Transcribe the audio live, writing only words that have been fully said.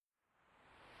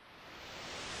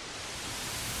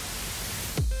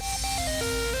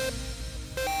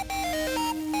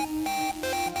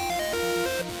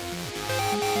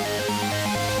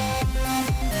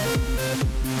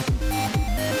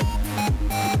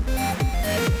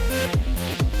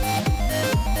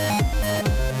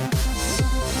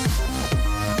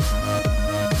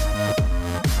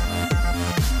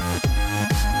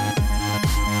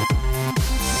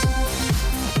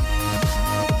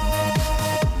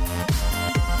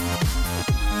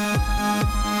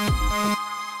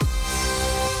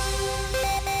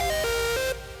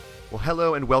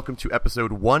Hello and welcome to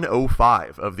episode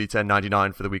 105 of the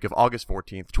 1099 for the week of August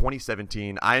 14th,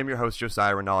 2017. I am your host,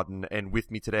 Josiah Renaudin, and with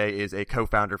me today is a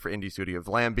co-founder for indie studio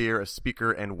Vlambeer, a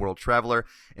speaker and world traveler,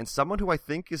 and someone who I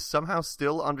think is somehow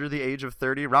still under the age of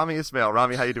 30, Rami Ismail.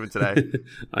 Rami, how you doing today?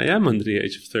 I am under the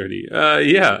age of 30.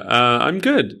 I'm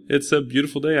good. It's a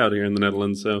beautiful day out here in the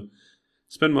Netherlands, so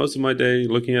spend most of my day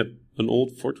looking at an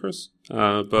old fortress.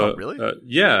 Really?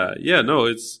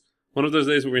 It's one of those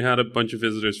days where we had a bunch of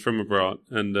visitors from abroad,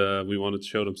 and we wanted to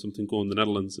show them something cool in the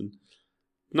Netherlands. And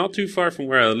not too far from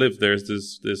where I live, there's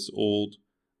this old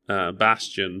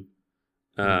bastion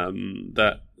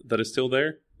that is still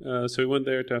there. So we went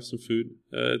there to have some food.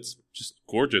 It's just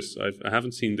gorgeous. I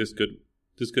haven't seen this good,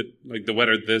 like the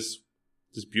weather this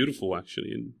beautiful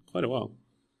actually in quite a while.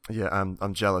 Yeah,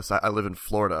 I'm jealous. I live in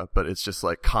Florida, but it's just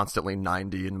like constantly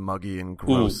 90 and muggy and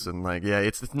gross. Ooh. And like, yeah,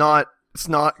 it's not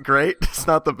great. It's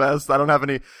not the best. I don't have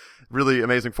any really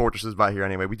amazing fortresses by here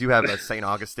anyway. We do have St.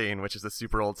 Augustine, which is a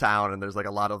super old town, and there's like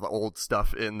a lot of the old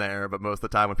stuff in there. But most of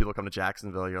the time when people come to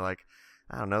Jacksonville, you're like,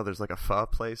 I don't know, there's like a pho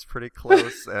place pretty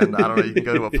close. And I don't know, you can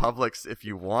go to a Publix if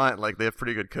you want. Like, they have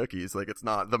pretty good cookies. Like, it's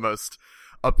not the most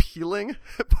appealing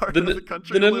part of the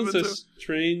country. The Netherlands is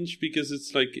strange because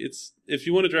it's if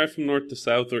you want to drive from north to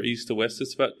south or east to west,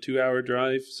 it's about 2-hour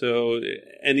drive. So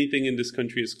anything in this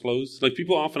country is close. Like,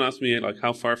 people often ask me, like,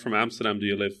 how far from Amsterdam do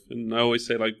you live? And I always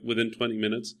say, like, within 20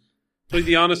 minutes. Like,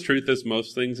 the honest truth is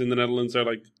most things in the Netherlands are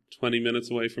like 20 minutes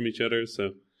away from each other.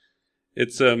 So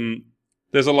it's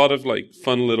there's a lot of like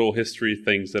fun little history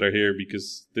things that are here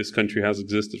because this country has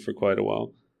existed for quite a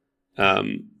while.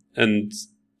 And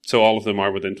so all of them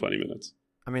are within 20 minutes.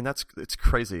 I mean, it's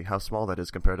crazy how small that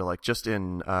is compared to like just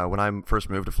in when I first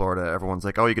moved to Florida, everyone's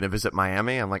like, "Oh, you're gonna visit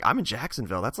Miami?" I'm like, "I'm in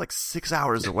Jacksonville. That's like 6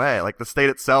 hours away." Like the state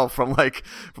itself from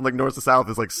north to south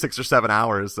is like 6 or 7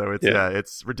 hours. So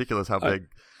it's ridiculous how big.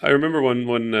 I remember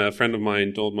one friend of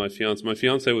mine told my fiance. My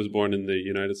fiance was born in the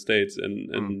United States,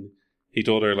 and he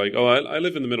told her like, "Oh, I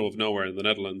live in the middle of nowhere in the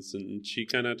Netherlands," and she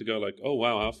kind of had to go like, "Oh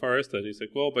wow, how far is that?" And he's like,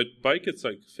 "Well, by bike it's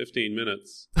like 15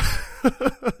 minutes."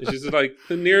 And she's like,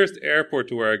 the nearest airport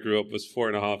to where I grew up was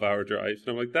 4.5-hour drive. And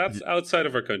I'm like, that's outside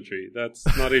of our country. That's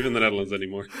not even the Netherlands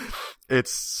anymore.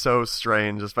 It's so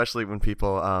strange, especially when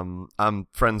people. I'm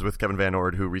friends with Kevin Van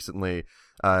Ord, who recently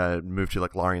moved to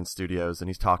like Larian Studios, and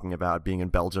he's talking about being in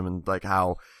Belgium and like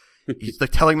how. He's like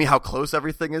telling me how close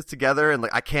everything is together, and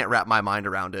like I can't wrap my mind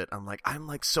around it. I'm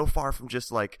like so far from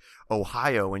just like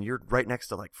Ohio, and you're right next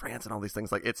to like France and all these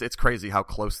things. Like it's crazy how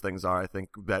close things are. I think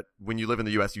that when you live in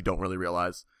the US, you don't really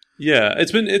realize. Yeah,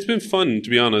 it's been fun to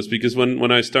be honest, because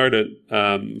when I started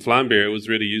Vlambeer, it was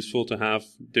really useful to have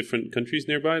different countries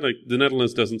nearby. Like the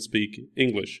Netherlands doesn't speak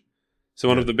English, so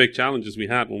one of the big challenges we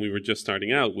had when we were just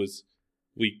starting out was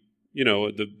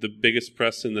the biggest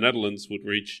press in the Netherlands would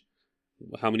reach.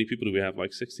 How many people do we have?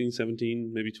 Like 16,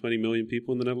 17, maybe 20 million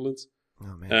people in the Netherlands.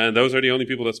 Oh, man. And those are the only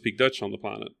people that speak Dutch on the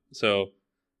planet. So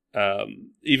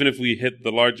even if we hit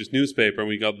the largest newspaper and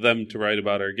we got them to write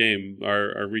about our game,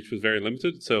 our reach was very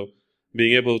limited. So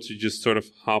being able to just sort of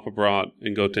hop abroad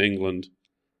and go to England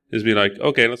is be like,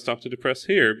 okay, let's talk to the press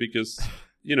here because,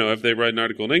 if they write an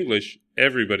article in English,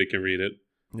 everybody can read it.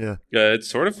 Yeah. It's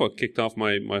sort of what kicked off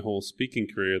my whole speaking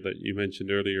career that you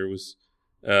mentioned earlier was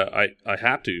I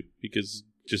had to, because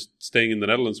just staying in the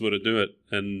Netherlands wouldn't do it,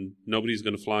 and nobody's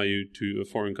going to fly you to a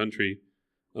foreign country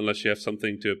unless you have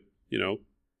something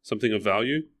something of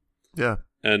value. Yeah.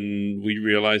 And we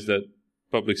realized that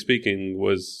public speaking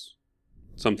was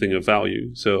something of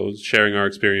value. So sharing our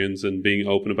experience and being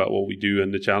open about what we do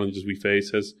and the challenges we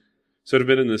face has sort of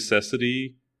been a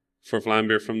necessity for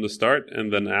Vlambeer from the start.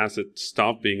 And then as it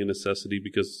stopped being a necessity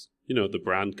because, the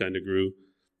brand kind of grew,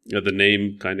 the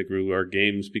name kind of grew, our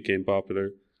games became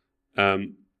popular.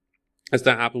 As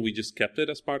that happened, we just kept it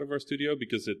as part of our studio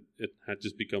because it had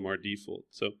just become our default.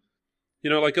 So,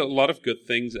 like a lot of good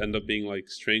things end up being like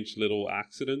strange little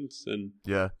accidents, and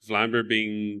Vlambeer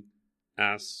being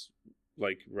as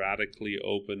like radically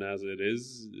open as it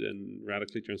is and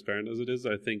radically transparent as it is,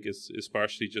 I think is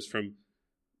partially just from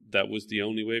that was the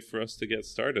only way for us to get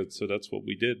started. So that's what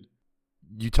we did.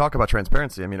 You talk about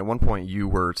transparency. I mean, at one point you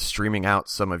were streaming out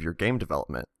some of your game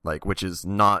development, like, which is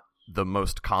not the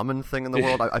most common thing in the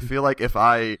world. I feel like if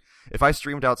I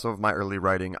streamed out some of my early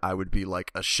writing, I would be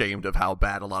like ashamed of how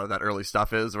bad a lot of that early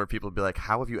stuff is, where people would be like,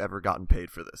 how have you ever gotten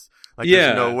paid for this? Like,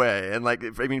 there's no way. And like,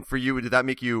 for you, did that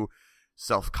make you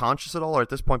self-conscious at all? Or at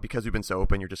this point, because you've been so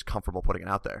open, you're just comfortable putting it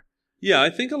out there? Yeah,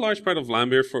 I think a large part of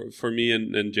Vlambeer for me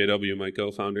and JW, my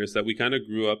co-founder, is that we kind of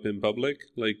grew up in public.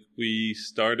 Like, we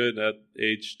started at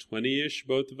age 20-ish,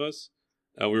 both of us.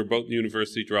 We were both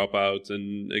university dropouts,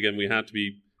 and again, we had to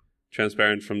be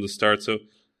transparent from the start. So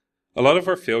a lot of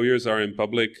our failures are in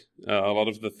public. A lot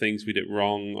of the things we did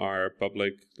wrong are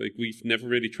public. Like, we've never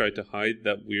really tried to hide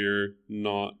that we're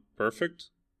not perfect.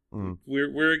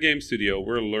 We're a game studio.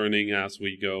 We're learning as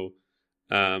we go.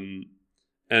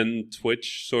 And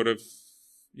Twitch sort of,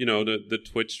 the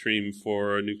Twitch stream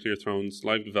for Nuclear Throne's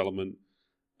live development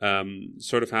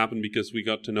sort of happened because we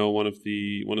got to know one of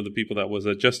the people that was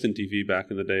at Justin TV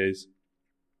back in the days.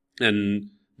 And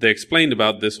they explained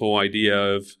about this whole idea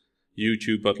of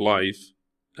YouTube but live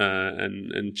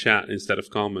and chat instead of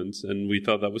comments, and we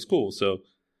thought that was cool. So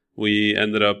we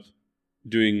ended up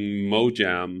doing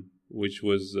Mojam, which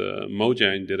was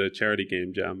Mojang did a charity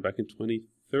game jam back in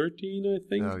 2013, I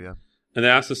think. Oh yeah. And they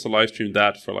asked us to live stream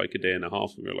that for like a day and a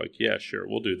half, and we were like, yeah, sure,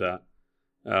 we'll do that.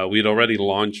 We had already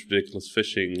launched Ridiculous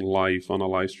Fishing live on a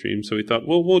live stream, so we thought,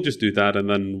 well, we'll just do that, and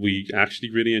then we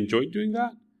actually really enjoyed doing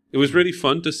that. It was really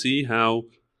fun to see how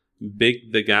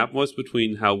big the gap was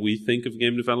between how we think of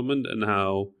game development and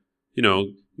how,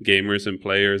 gamers and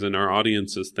players and our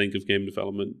audiences think of game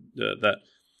development. That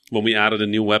when we added a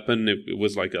new weapon, it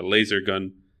was like a laser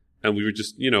gun, and we were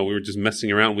just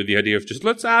messing around with the idea of just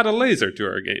let's add a laser to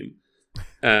our game.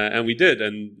 And we did,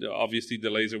 and obviously the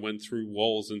laser went through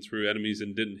walls and through enemies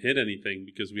and didn't hit anything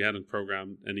because we hadn't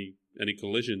programmed any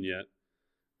collision yet.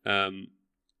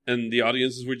 And the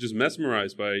audiences were just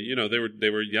mesmerized by, they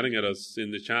were yelling at us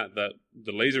in the chat that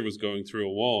the laser was going through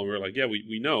a wall, and we were like, yeah,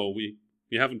 we know, we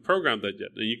haven't programmed that yet.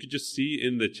 And you could just see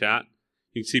in the chat,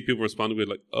 you can see people responding with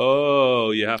like,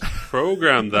 oh, you have to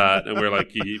program that, and we're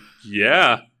like,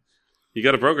 yeah, you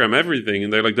got to program everything,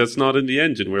 and they're like, that's not in the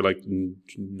engine. We're like,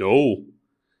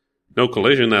 no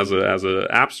collision as a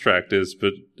abstract is,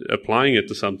 but applying it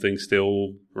to something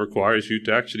still requires you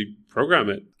to actually program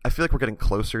it. I feel like we're getting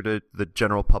closer to the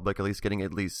general public, at least getting a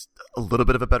little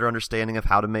bit of a better understanding of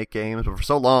how to make games. But for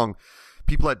so long,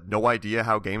 people had no idea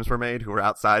how games were made who were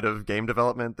outside of game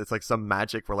development. It's like some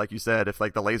magic where, like you said, if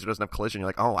like the laser doesn't have collision, you're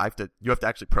like, oh, you have to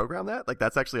actually program that? Like,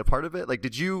 that's actually a part of it? Like,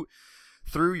 did you,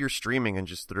 through your streaming and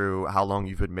just through how long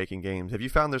you've been making games, have you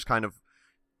found there's kind of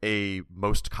a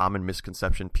most common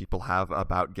misconception people have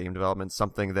about game development,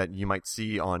 something that you might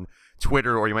see on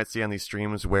Twitter or you might see on these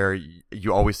streams where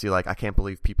you always see like, I can't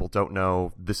believe people don't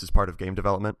know this is part of game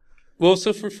development? Well,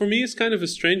 so for me, it's kind of a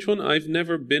strange one. I've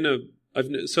never been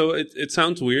so it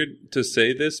sounds weird to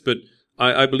say this, but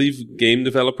I believe game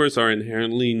developers are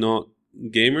inherently not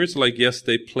gamers. Like, yes,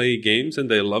 they play games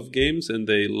and they love games and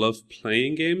they love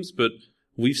playing games, but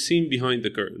we've seen behind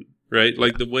the curtain. Right?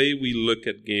 Like, the way we look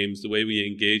at games, the way we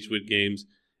engage with games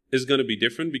is going to be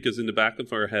different because in the back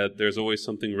of our head, there's always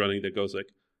something running that goes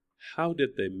like, how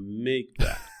did they make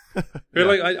that? Yeah.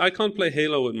 Like, I can't play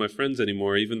Halo with my friends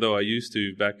anymore, even though I used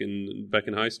to back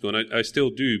in high school, and I still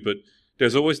do, but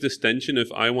there's always this tension if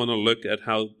I want to look at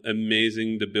how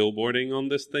amazing the billboarding on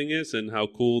this thing is and how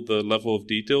cool the level of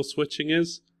detail switching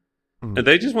is. And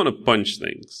they just want to punch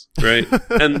things, right?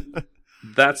 And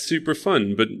that's super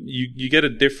fun, but you get a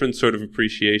different sort of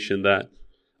appreciation that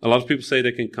a lot of people say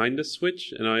they can kind of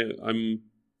switch, and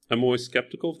I'm always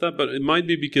skeptical of that, but it might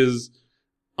be because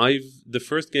the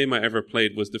first game I ever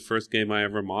played was the first game I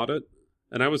ever modded,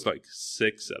 and I was like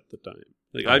 6 at the time.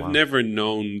 Like, I've never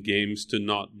known games to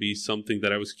not be something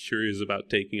that I was curious about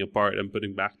taking apart and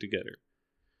putting back together.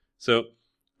 So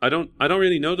I don't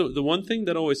really know. The one thing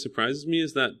that always surprises me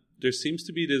is that there seems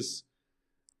to be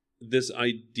this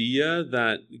idea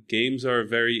that games are a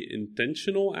very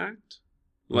intentional act,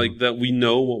 like that we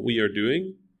know what we are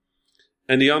doing.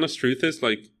 And the honest truth is,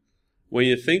 like, when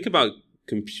you think about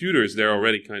computers, they're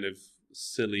already kind of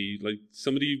silly. Like,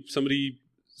 somebody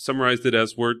summarized it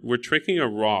as we're tricking a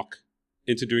rock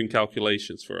into doing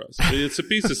calculations for us. I mean, it's a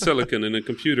piece of silicon in a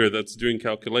computer that's doing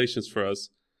calculations for us,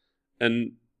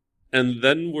 and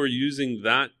then we're using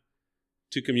that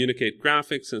to communicate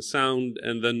graphics and sound,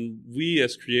 and then we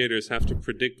as creators have to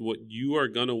predict what you are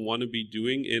going to want to be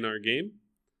doing in our game.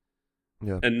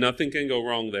 Yeah. And nothing can go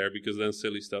wrong there because then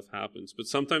silly stuff happens. But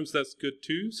sometimes that's good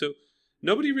too. So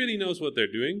nobody really knows what they're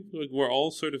doing. Like, we're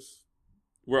all sort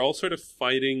of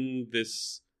fighting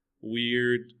this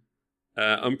weird,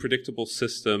 unpredictable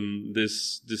system,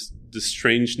 this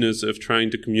strangeness of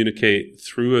trying to communicate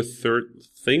through a third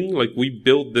thing. Like, we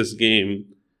built this game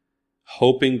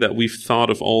hoping that we've thought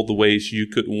of all the ways you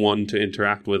could want to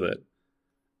interact with it.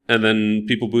 And then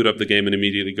people boot up the game and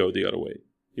immediately go the other way.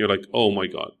 You're like, oh my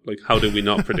God, like, how did we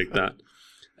not predict that?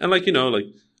 And like, like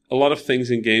a lot of things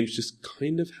in games just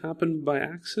kind of happen by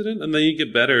accident. And then you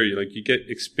get better. You get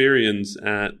experience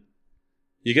at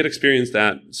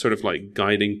sort of like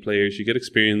guiding players. You get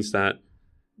experience at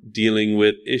dealing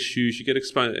with issues. You get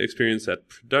experience at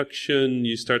production.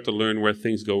 You start to learn where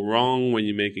things go wrong when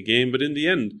you make a game. But in the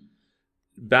end,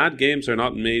 bad games are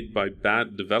not made by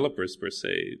bad developers per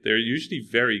se. They're usually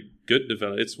very good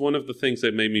developers. It's one of the things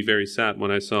that made me very sad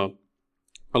when I saw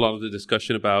a lot of the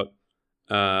discussion about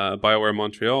BioWare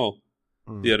Montreal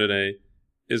the other day,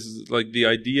 is like the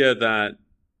idea that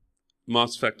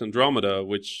Mass Effect Andromeda,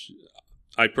 which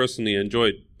I personally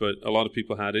enjoyed, but a lot of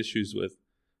people had issues with,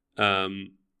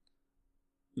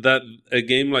 that a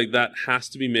game like that has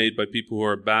to be made by people who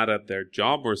are bad at their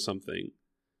job or something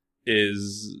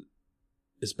is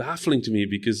baffling to me,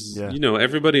 because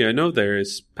everybody I know there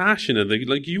is passionate.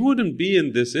 Like you wouldn't be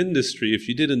in this industry if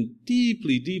you didn't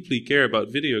deeply care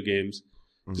about video games.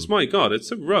 Because my God,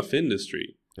 it's a rough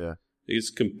industry. Yeah, it's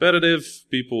competitive.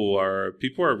 People are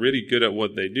really good at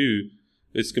what they do.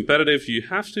 It's competitive. You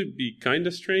have to be kind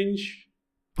of strange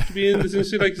to be in this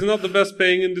industry. Like, it's not the best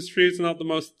paying industry. It's not the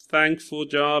most thankful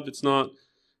job. It's not,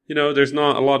 there's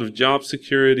not a lot of job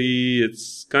security.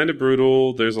 It's kind of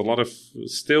brutal. There's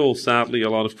still sadly a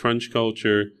lot of crunch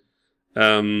culture.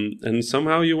 And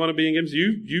somehow you want to be in games.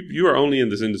 You are only in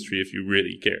this industry if you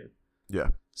really care.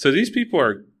 Yeah. So these people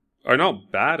are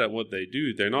not bad at what they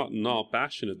do. They're not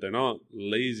passionate. They're not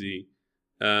lazy.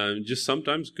 Just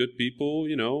sometimes good people,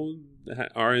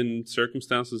 are in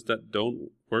circumstances that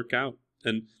don't work out.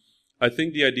 And I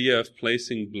think the idea of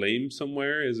placing blame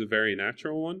somewhere is a very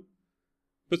natural one.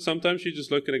 But sometimes you just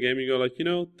look at a game and you go like,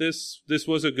 this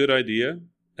was a good idea,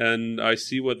 and I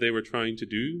see what they were trying to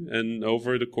do. And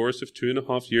over the course of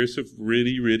 2.5 years of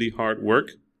really, really hard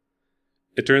work,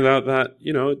 it turned out that,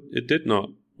 it did not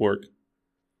work.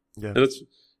 Yeah. And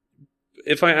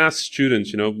if I ask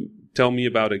students, tell me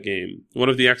about a game. One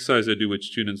of the exercises I do with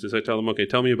students is I tell them, okay,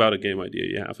 tell me about a game idea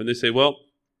you have. And they say, well,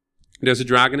 there's a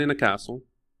dragon in a castle,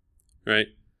 right?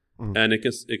 And it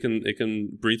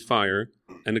can breathe fire,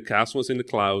 and the castle is in the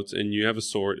clouds, and you have a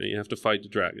sword, and you have to fight the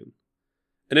dragon.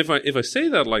 And if I say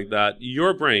that like that,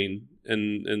 your brain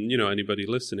and anybody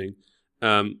listening,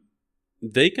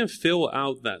 they can fill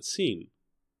out that scene.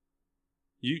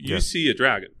 You see a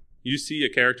dragon. You see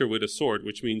a character with a sword,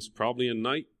 which means probably a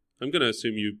knight. I'm going to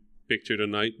assume you pictured a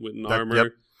knight with an armor.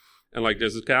 Yep. And like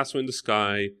there's a castle in the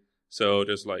sky. So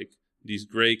there's like these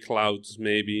gray clouds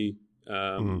maybe,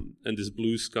 and this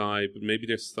blue sky, but maybe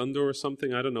there's thunder or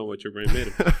something. I don't know what your brain made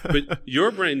of. But your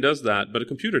brain does that, but a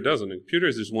computer doesn't. A computer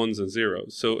is just ones and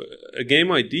zeros. So a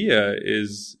game idea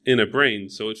is in a brain.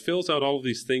 So it fills out all of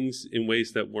these things in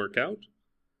ways that work out.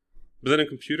 But then a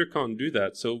computer can't do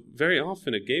that. So very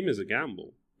often a game is a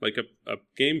gamble. Like a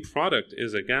game product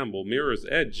is a gamble. Mirror's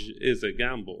Edge is a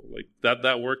gamble. Like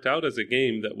that worked out as a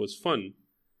game that was fun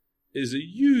is a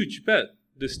huge bet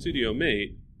the studio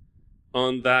made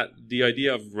on that the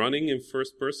idea of running in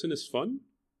first person is fun.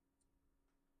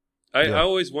 I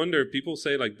always wonder, people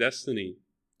say like Destiny,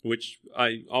 which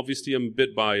I obviously am a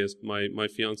bit biased. My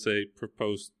fiance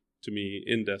proposed to me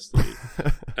in Destiny.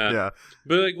 But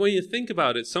like when you think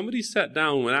about it, somebody sat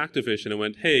down with Activision and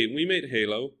went, hey, we made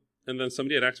Halo. And then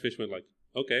somebody at Activision went like,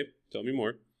 okay, tell me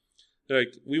more. They're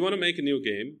like, we want to make a new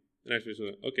game. And Activision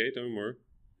went, okay, tell me more.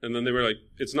 And then they were like,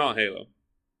 it's not Halo.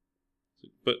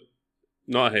 But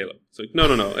not Halo. It's like, no.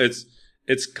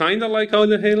 It's kind of like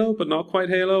Halo, but not quite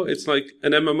Halo. It's like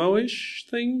an MMO-ish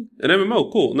thing. An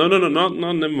MMO, cool. No, not an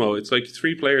MMO. It's like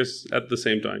 3 players at the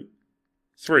same time.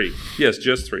 3. Yes,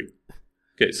 just 3.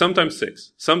 Okay, sometimes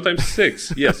 6. Sometimes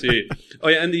 6. Yes, yeah. Oh,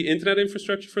 yeah, and the internet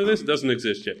infrastructure for this doesn't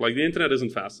exist yet. Like, the internet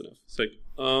isn't fast enough. It's like,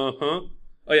 Oh,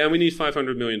 yeah, and we need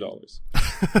 $500 million.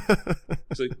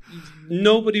 It's like,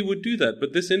 nobody would do that.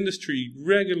 But this industry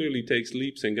regularly takes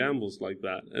leaps and gambles like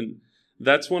that. And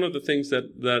that's one of the things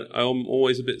that I'm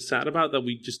always a bit sad about, that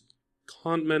we just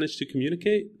can't manage to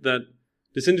communicate, that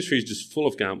this industry is just full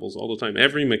of gambles all the time.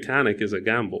 Every mechanic is a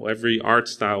gamble. Every art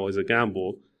style is a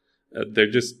gamble. They're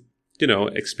just,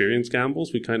 experience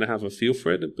gambles. We kind of have a feel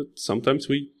for it, but sometimes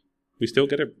we still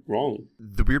get it wrong.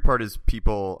 The weird part is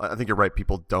I think you're right,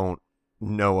 people don't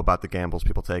know about the gambles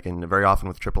people take, and very often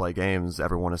with AAA games,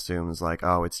 everyone assumes like,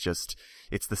 oh, it's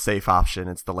the safe option,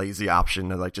 it's the lazy option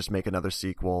to like just make another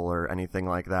sequel or anything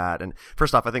like that. And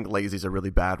first off, I think lazy is a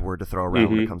really bad word to throw around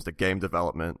when it comes to game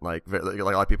development. Like a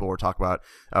lot of people were talking about,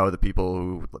 the people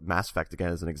who Mass Effect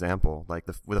again as an example, like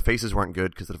the faces weren't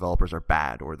good because the developers are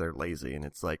bad or they're lazy, and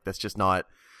it's like that's just not.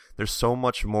 There's so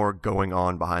much more going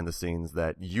on behind the scenes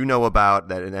that you know about,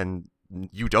 that and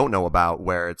you don't know about,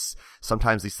 where it's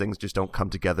sometimes these things just don't come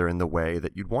together in the way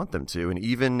that you'd want them to. And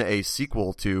even a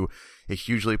sequel to a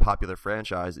hugely popular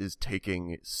franchise is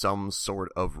taking some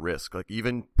sort of risk. Like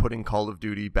even putting Call of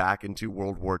Duty back into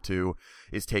World War II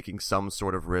is taking some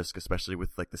sort of risk, especially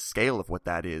with like the scale of what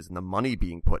that is and the money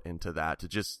being put into that. To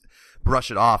just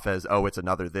brush it off as, oh, it's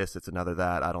another this, it's another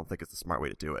that, I don't think it's the smart way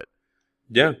to do it.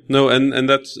 Yeah, no, and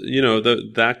that's,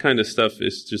 that kind of stuff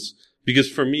is just,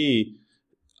 because for me,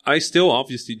 I still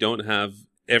obviously don't have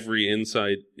every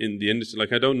insight in the industry.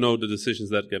 Like, I don't know the decisions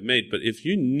that get made, but if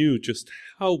you knew just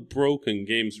how broken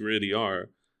games really are,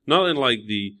 not in like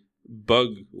the bug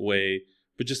way,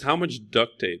 but just how much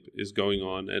duct tape is going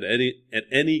on at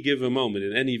any given moment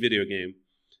in any video game,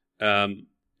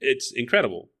 it's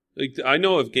incredible. Like, I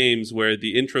know of games where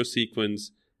the intro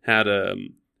sequence had a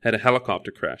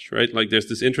helicopter crash, right? Like there's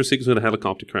this intro sequence with a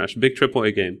helicopter crash, big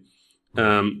AAA game.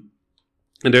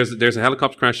 And there's a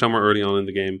helicopter crash somewhere early on in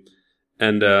the game.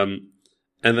 And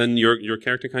then your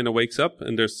character kind of wakes up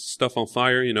and there's stuff on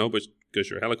fire, but because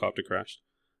your helicopter crashed.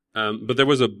 But there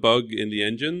was a bug in the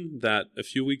engine that a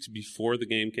few weeks before the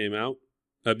game came out,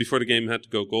 before the game had to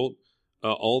go gold,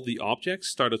 all the objects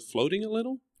started floating a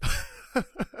little.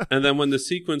 And then when the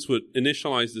sequence would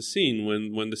initialize the scene,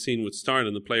 when the scene would start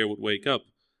and the player would wake up,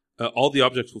 all the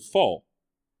objects would fall.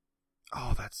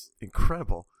 Oh, that's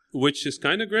incredible. Which is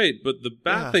kind of great, but the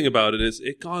bad thing about it is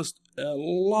it caused a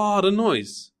lot of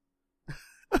noise.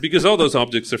 Because all those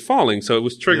objects are falling, so it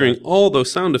was triggering all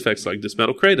those sound effects, like this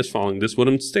metal crate is falling, this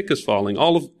wooden stick is falling,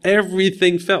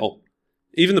 everything fell.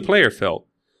 Even the player fell.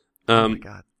 Oh my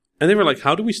God. And they were like,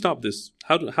 how do we stop this?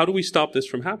 How do we stop this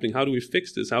from happening? How do we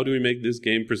fix this? How do we make this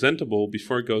game presentable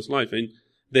before it goes live? And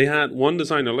they had one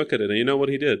designer look at it, and you know what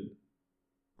he did?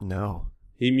 No.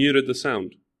 He muted the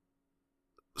sound.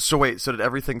 So wait, so did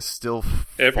everything still fall?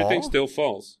 Everything still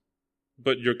falls.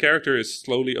 But your character is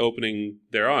slowly opening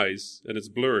their eyes, and it's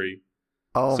blurry.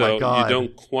 Oh my God. So you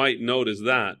don't quite notice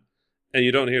that. And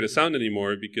you don't hear the sound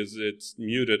anymore because it's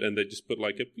muted, and they just put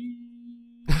like a beep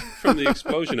from the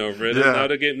explosion over it. And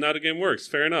now the game works.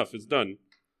 Fair enough. It's done.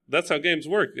 That's how games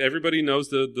work. Everybody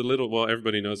knows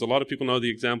everybody knows. A lot of people know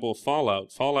the example of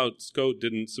Fallout. Fallout's code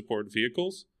didn't support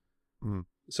vehicles. Mm.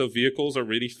 So vehicles are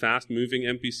really fast-moving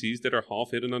NPCs that are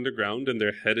half hidden underground, and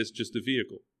their head is just a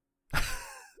vehicle.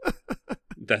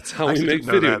 That's how we make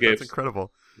video games. That's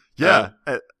incredible. Yeah,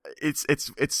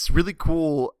 it's really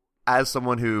cool. As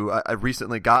someone who I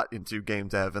recently got into game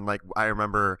dev, and like I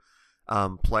remember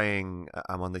playing.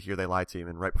 I'm on the Here They Lie team,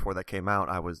 and right before that came out,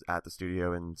 I was at the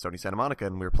studio in Sony Santa Monica,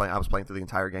 and I was playing through the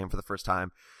entire game for the first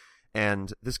time.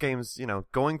 And this game's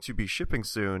going to be shipping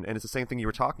soon, and it's the same thing you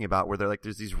were talking about, where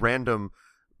there's these random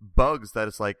bugs that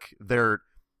it's like they're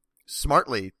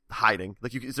smartly hiding.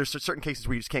 Like there's certain cases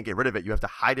where you just can't get rid of it. You have to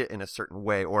hide it in a certain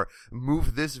way, or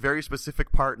move this very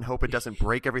specific part and hope it doesn't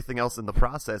break everything else in the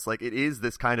process. Like it is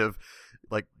this kind of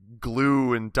like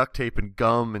glue and duct tape and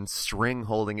gum and string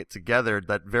holding it together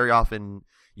that very often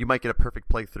you might get a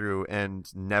perfect playthrough and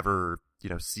never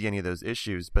see any of those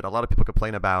issues. But a lot of people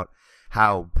complain about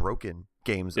how broken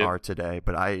games are today.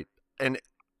 But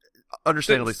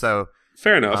understandably so.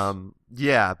 Fair enough.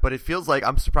 Yeah, but it feels like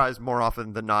I'm surprised more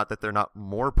often than not that they're not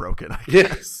more broken, I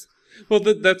guess. Well,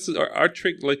 that's our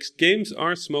trick. Like, games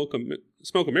are smoke and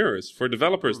mirrors. For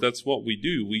developers, that's what we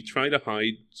do. We try to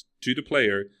hide to the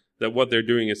player that what they're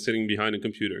doing is sitting behind a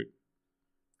computer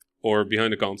or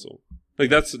behind a console. Like,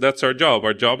 that's our job.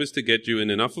 Our job is to get you in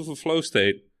enough of a flow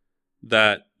state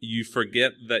that you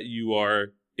forget that you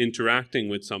are interacting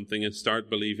with something and start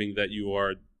believing that you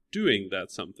are doing that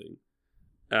something.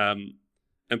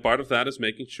 And part of that is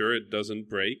making sure it doesn't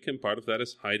break, and part of that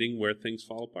is hiding where things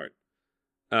fall apart.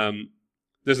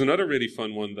 There's another really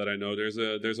fun one that I know. There's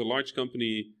a large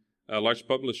company, a large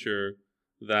publisher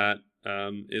that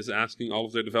is asking all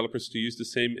of their developers to use the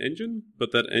same engine,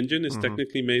 but that engine is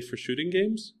technically made for shooting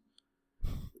games.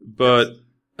 But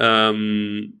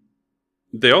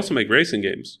they also make racing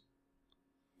games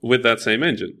with that same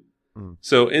engine.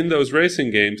 So in those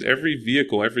racing games, every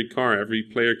vehicle, every car, every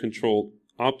player-controlled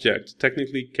object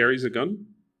technically carries a gun.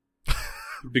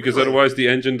 Because otherwise the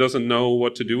engine doesn't know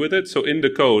what to do with it. So in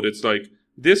the code, it's like,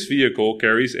 this vehicle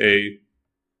carries a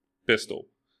pistol.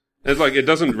 And it's like, it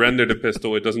doesn't render the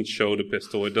pistol, it doesn't show the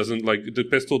pistol, it doesn't, like, the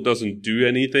pistol doesn't do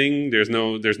anything, there's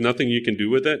nothing you can do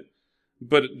with it.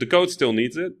 But the code still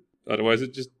needs it, otherwise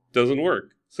it just doesn't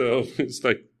work. So it's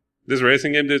like, this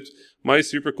racing game did my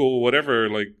super cool whatever,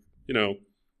 like,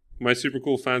 my super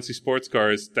cool fancy sports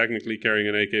car is technically carrying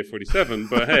an AK-47,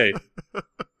 but hey.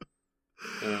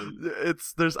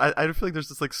 I feel like there's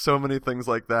just like so many things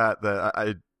like that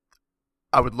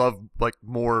I would love like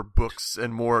more books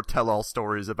and more tell-all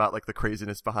stories about like the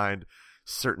craziness behind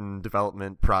certain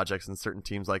development projects and certain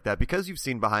teams like that, because you've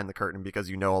seen behind the curtain, because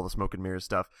you know all the smoke and mirrors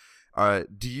stuff. Are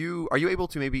you able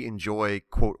to maybe enjoy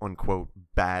quote unquote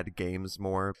bad games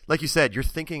more? Like you said, you're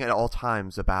thinking at all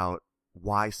times about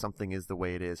why something is the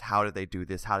way it is. How did they do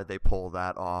this? How did they pull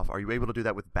that off? Are you able to do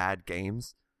that with bad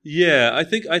games? Yeah, I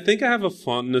think I have a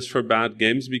fondness for bad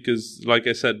games because, like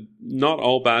I said, not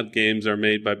all bad games are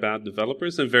made by bad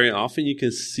developers, and very often you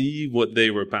can see what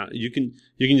they were bad. You can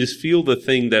just feel the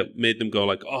thing that made them go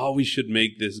like, "Oh, we should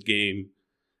make this game,"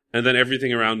 and then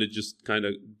everything around it just kind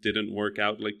of didn't work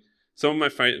out. Like some of my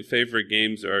favorite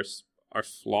games are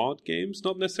flawed games,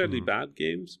 not necessarily bad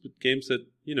games, but games that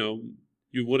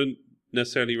you wouldn't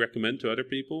necessarily recommend to other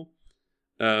people.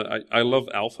 I love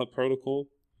Alpha Protocol.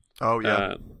 Oh,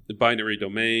 yeah. The Binary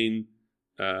Domain,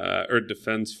 Earth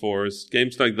Defense Force,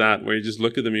 games like that, where you just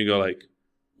look at them and you go like,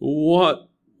 what?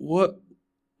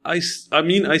 I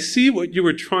mean, I see what you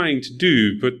were trying to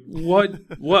do, but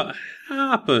what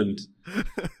happened?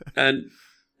 And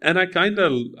I kind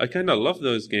of love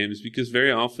those games because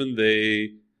very often they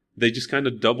just kind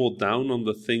of doubled down on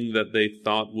the thing that they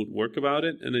thought would work about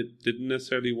it, and it didn't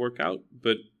necessarily work out,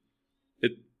 but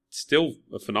it's still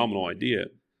a phenomenal idea.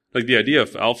 Like the idea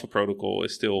of Alpha Protocol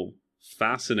is still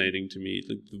fascinating to me.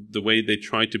 Like the way they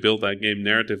tried to build that game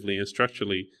narratively and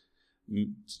structurally,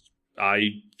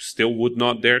 I still would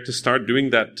not dare to start doing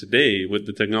that today with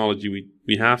the technology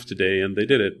we have today. And they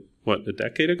did it, a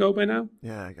decade ago by now?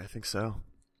 Yeah, I think so.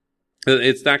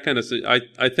 It's that kind of.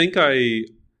 I think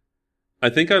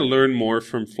I learn more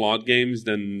from flawed games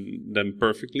than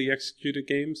perfectly executed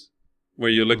games. Where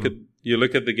you look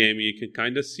at the game and you can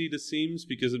kind of see the seams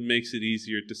because it makes it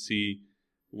easier to see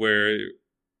where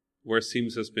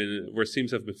seams have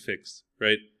been fixed,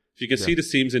 right? If you can see the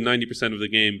seams in 90% of the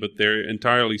game, but they're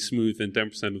entirely smooth in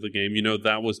 10% of the game,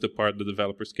 that was the part the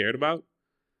developers cared about.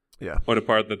 Yeah. Or the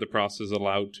part that the process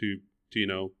allowed to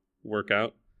work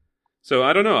out. So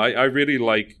I don't know. I really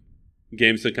like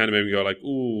games that kind of made me go like,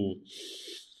 ooh,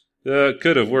 that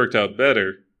could have worked out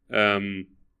better.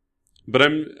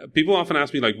 But people often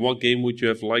ask me like, what game would you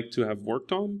have liked to have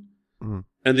worked on? Mm-hmm.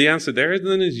 And the answer there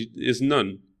then is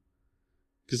none.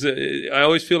 Because I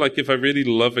always feel like if I really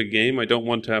love a game, I don't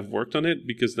want to have worked on it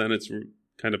because then it's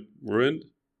kind of ruined.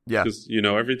 Yeah. Because you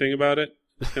know everything about it.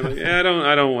 It's kind of like, I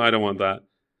don't want that.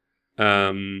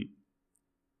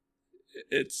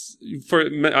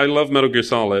 I love Metal Gear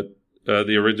Solid.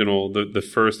 The original, the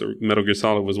first Metal Gear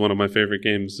Solid was one of my favorite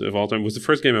games of all time. It was the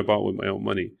first game I bought with my own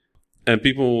money. And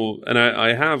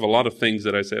I have a lot of things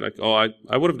that I say like, oh,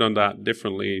 I would have done that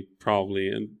differently probably.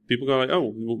 And people go like,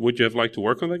 oh, would you have liked to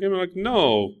work on that game? I'm like,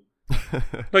 no.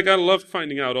 Like I loved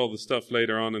finding out all the stuff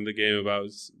later on in the game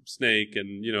about Snake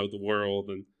and the world.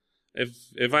 And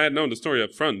if I had known the story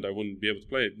up front, I wouldn't be able to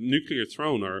play it. Nuclear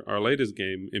Throne, our latest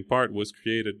game, in part was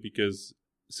created because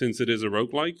since it is a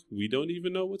roguelike, we don't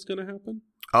even know what's going to happen.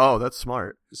 Oh, that's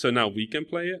smart. So now we can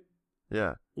play it.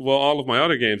 Yeah. Well, all of my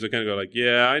other games, I kind of go like,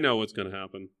 yeah, I know what's going to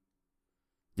happen.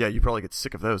 Yeah, you probably get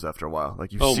sick of those after a while.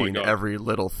 Like you've seen every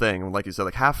little thing. Like you said,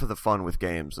 like half of the fun with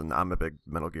games, and I'm a big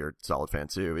Metal Gear Solid fan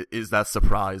too, is that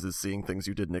surprise, is seeing things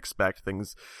you didn't expect,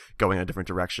 things going in a different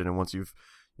direction. And once you've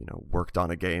worked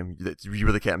on a game, you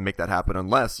really can't make that happen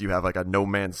unless you have like a No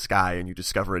Man's Sky and you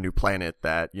discover a new planet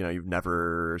that you've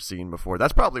never seen before.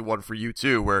 That's probably one for you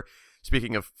too, where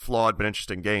speaking of flawed but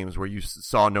interesting games, where you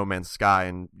saw No Man's Sky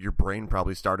and your brain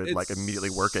probably started immediately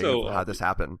working on how this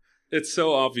happened. It's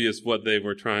so obvious what they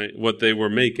were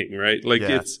making, right? Like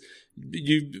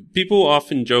people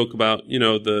often joke about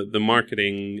the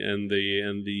marketing and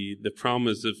the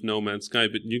promise of No Man's Sky,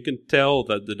 but you can tell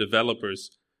that the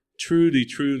developers truly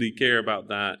care about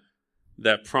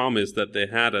that promise that they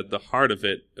had at the heart of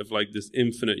it, of like this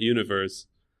infinite universe.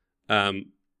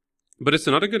 But it's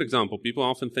another good example. People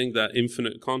often think that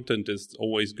infinite content is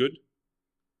always good.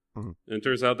 Mm-hmm. And it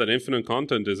turns out that infinite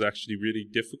content is actually really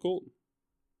difficult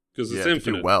because it's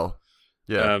infinite. To do well.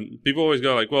 Yeah. People always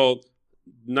go like, well,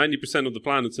 90% of the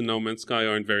planets in No Man's Sky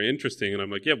aren't very interesting. And I'm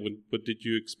like, yeah, what did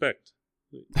you expect?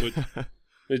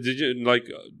 Did you like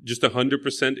just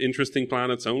 100% interesting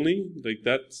planets only? Like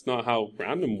that's not how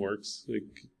random works.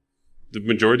 Like the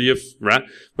majority of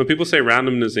when people say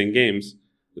randomness in games,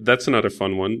 that's another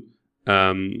fun one.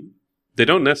 They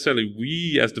don't necessarily,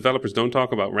 we as developers don't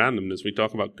talk about randomness. We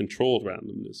talk about controlled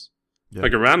randomness. Yeah.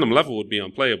 Like a random level would be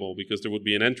unplayable because there would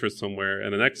be an entrance somewhere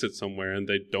and an exit somewhere, and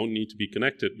they don't need to be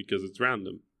connected because it's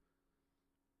random.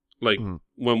 Like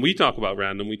when we talk about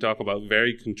random, we talk about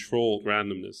very controlled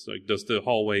randomness. Like does the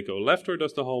hallway go left or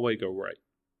does the hallway go right?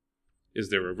 Is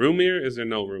there a room here? Is there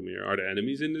no room here? Are there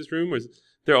enemies in this room?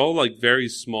 They're all like very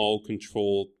small,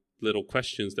 controlled little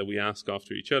questions that we ask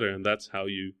after each other, and that's how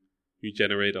you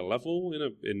generate a level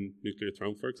in Nuclear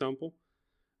Throne, for example.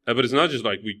 But it's not just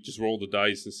like we just roll the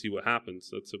dice and see what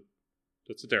happens. That's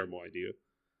a terrible idea.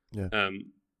 Yeah.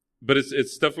 But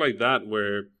it's stuff like that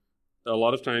where a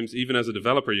lot of times, even as a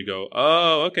developer, you go,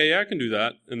 oh, okay, yeah, I can do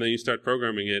that. And then you start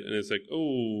programming it, and it's like,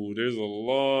 oh, there's a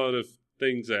lot of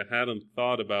things I hadn't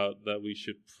thought about that we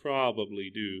should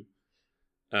probably do.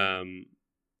 And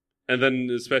then,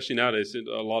 especially nowadays,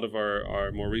 a lot of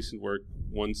our more recent work,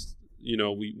 once,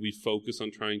 we focus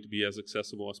on trying to be as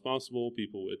accessible as possible.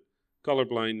 People with color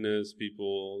blindness,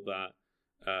 people that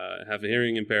have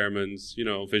hearing impairments,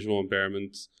 visual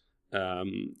impairments.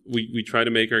 We try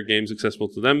to make our games accessible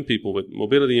to them. People with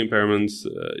mobility impairments.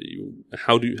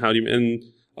 How do you? And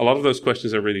a lot of those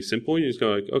questions are really simple. You just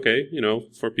go like, okay,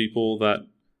 for people that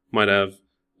might have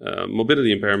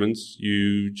mobility impairments,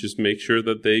 you just make sure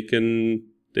that they can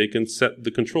set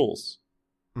the controls,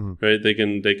 right? They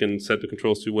can set the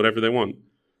controls to whatever they want.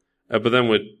 But then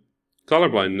with color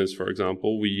blindness, for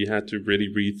example, we had to really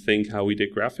rethink how we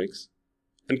did graphics,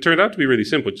 and it turned out to be really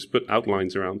simple. Just put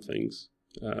outlines around things.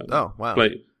 Oh, wow.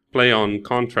 Play on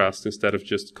contrast instead of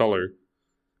just color.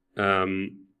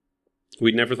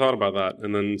 We'd never thought about that,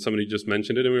 and then somebody just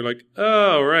mentioned it, and we were like,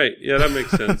 "Oh, right, yeah, that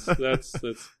makes sense." That's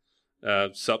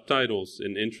subtitles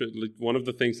in intro. Like, one of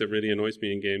the things that really annoys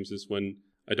me in games is when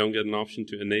I don't get an option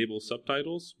to enable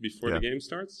subtitles before the game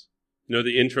starts.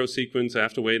 The intro sequence. I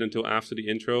have to wait until after the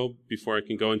intro before I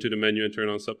can go into the menu and turn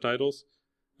on subtitles.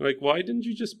 Like, why didn't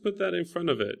you just put that in front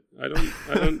of it?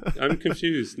 I'm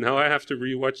confused. Now I have to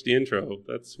rewatch the intro.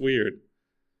 That's weird.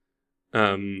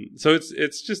 So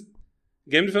it's just,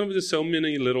 game development is so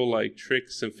many little like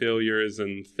tricks and failures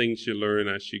and things you learn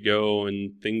as you go,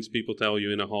 and things people tell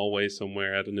you in a hallway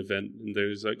somewhere at an event. And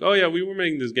there's like, oh yeah, we were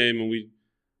making this game and we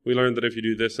learned that if you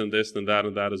do this and this and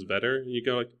that is better. And you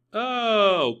go like,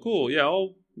 oh, cool. Yeah,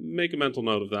 I'll make a mental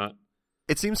note of that.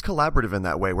 It seems collaborative in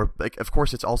that way, where, like, of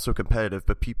course, it's also competitive,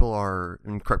 but people are,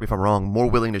 and correct me if I'm wrong, more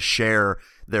willing to share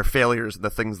their failures and the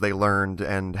things they learned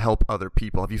and help other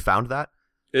people. Have you found that?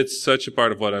 It's such a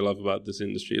part of what I love about this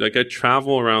industry. Like, I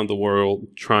travel around the world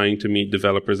trying to meet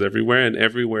developers everywhere, and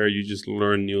everywhere you just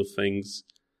learn new things.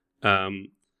 And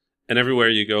everywhere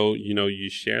you go, you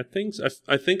share things.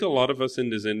 I think a lot of us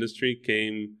in this industry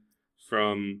came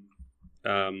from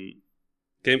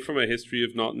a history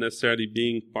of not necessarily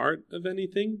being part of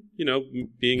anything.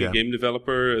 Being a game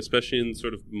developer, especially in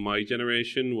sort of my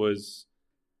generation, was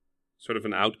sort of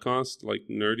an outcast, like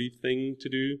nerdy thing to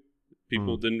do.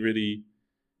 People didn't really,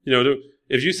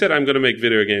 if you said I'm going to make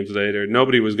video games later,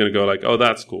 nobody was going to go like, oh,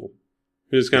 that's cool.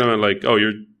 It was kind of like, oh,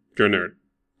 you're a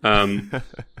nerd.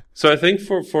 So I think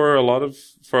for a lot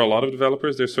of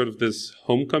developers, there's sort of this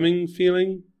homecoming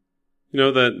feeling.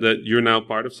 That you're now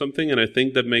part of something, and I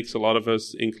think that makes a lot of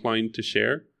us inclined to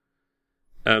share.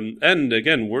 And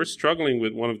again, we're struggling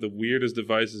with one of the weirdest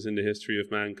devices in the history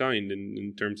of mankind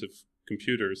in terms of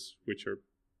computers, which are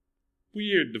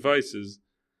weird devices.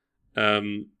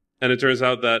 And it turns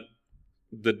out that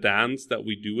the dance that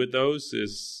we do with those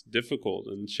is difficult,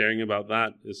 and sharing about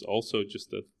that is also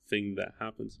just a thing that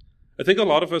happens. I think a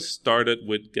lot of us started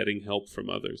with getting help from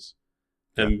others.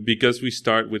 And because we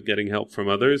start with getting help from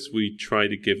others, we try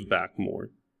to give back more.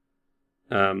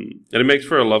 And it makes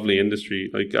for a lovely industry.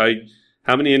 Like,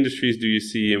 how many industries do you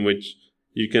see in which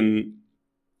you can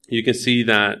see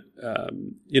that,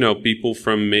 people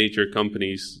from major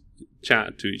companies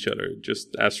chat to each other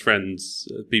just as friends.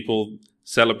 People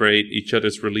celebrate each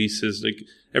other's releases. Like,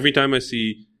 every time I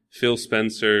see Phil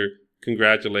Spencer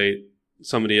congratulate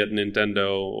somebody at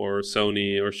Nintendo or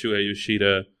Sony or Shuhei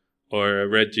Yoshida or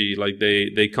Reggie, like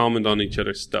they comment on each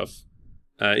other's stuff.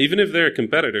 Even if they're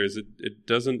competitors, it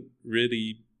doesn't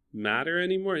really matter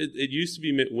anymore. It used to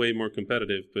be way more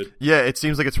competitive, but yeah, it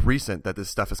seems like it's recent that this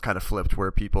stuff has kind of flipped,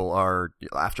 where people are,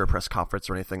 after a press conference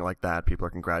or anything like that, people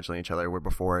are congratulating each other, where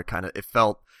before it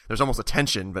felt there's almost a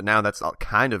tension, but now that's all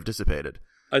kind of dissipated.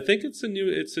 I think it's a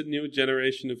new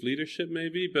generation of leadership,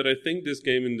 maybe, but I think this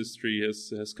game industry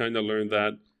has kind of learned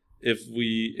that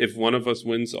if one of us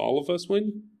wins, all of us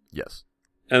win. Yes.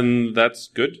 And that's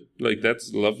good. Like,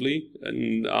 that's lovely.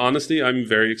 And honestly, I'm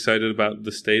very excited about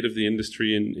the state of the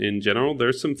industry in general.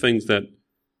 There's some things that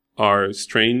are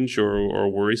strange or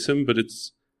worrisome, but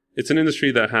it's an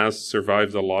industry that has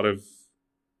survived a lot of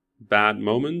bad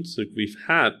moments. Like, we've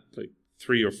had like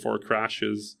 3 or 4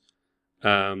 crashes.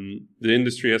 The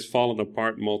industry has fallen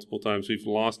apart multiple times. We've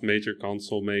lost major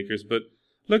console makers, but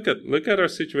look at our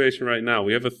situation right now.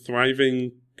 We have a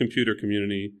thriving computer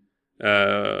community.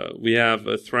 We have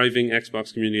a thriving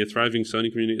Xbox community, a thriving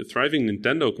Sony community, a thriving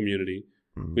Nintendo community.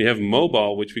 We have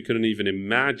mobile, which we couldn't even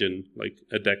imagine like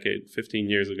a decade, 15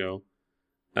 years ago.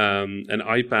 An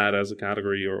iPad as a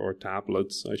category, or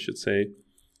tablets, I should say.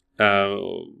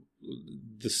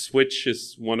 The Switch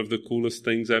is one of the coolest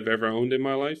things I've ever owned in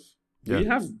my life. Yeah. We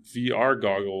have VR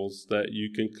goggles that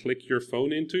you can click your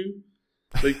phone into.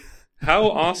 Like, how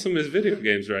awesome is video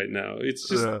games right now? It's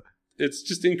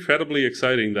just incredibly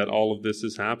exciting that all of this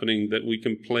is happening, that we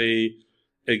can play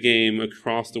a game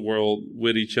across the world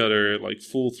with each other, like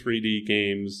full 3D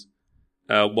games,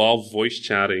 while voice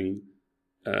chatting.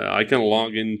 I can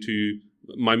log into...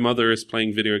 My mother is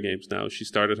playing video games now. She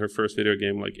started her first video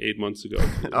game like 8 months ago.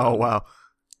 Oh, wow.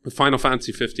 Final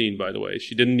Fantasy 15, by the way.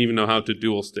 She didn't even know how to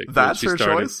dual stick. That's her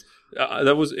choice?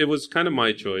 It was kind of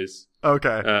my choice.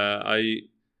 Okay.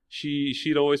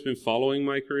 She'd always been following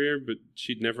my career, but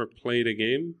she'd never played a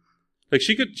game. Like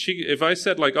if I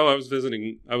said like, oh, I was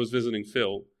visiting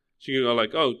Phil, she could go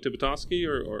like, oh, Tibetowski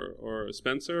or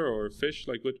Spencer or Fish,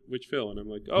 like which Phil? And I'm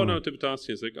like, oh no,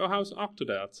 Tibetowski. Is like, oh, how's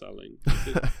Octodad selling?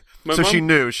 So she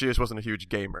knew, she just wasn't a huge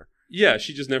gamer. Yeah,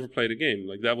 she just never played a game.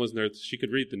 Like that wasn't her. She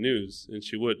could read the news, and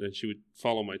she would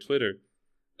follow my Twitter.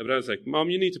 But I was like, Mom,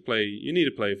 you need to play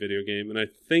a video game, and I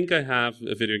think I have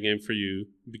a video game for you,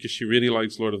 because she really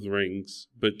likes Lord of the Rings.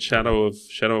 But Shadow of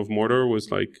Mordor was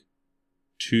like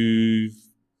too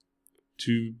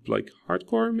like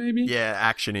hardcore, maybe? Yeah,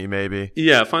 actiony maybe.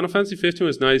 Yeah, Final Fantasy 15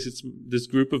 was nice. It's this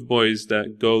group of boys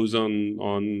that goes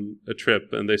on a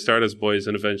trip, and they start as boys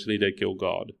and eventually they kill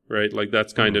God, right? Like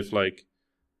that's kind of like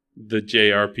the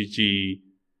JRPG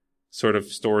sort of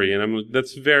story, and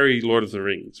that's very Lord of the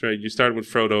Rings, right? You start with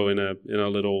Frodo in a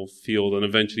little field, and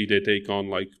eventually they take on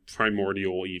like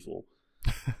primordial evil.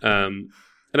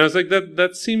 And I was like,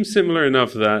 that seems similar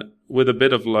enough that with a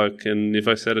bit of luck, and if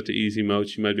I set it to easy mode,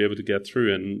 she might be able to get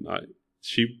through. And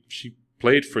she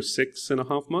played for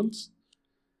 6.5 months,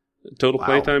 total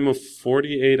playtime of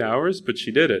 48 hours, but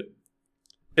she did it.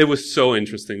 It was so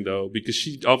interesting though, because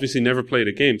she obviously never played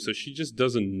a game, so she just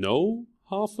doesn't know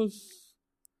half of,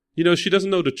 she doesn't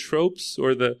know the tropes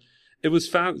or it was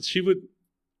fast. She would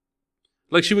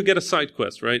get a side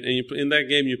quest, right? And in that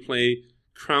game you play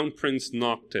Crown Prince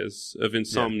Noctis of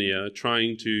Insomnia,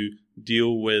 trying to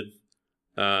deal with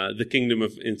the kingdom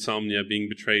of Insomnia being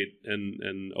betrayed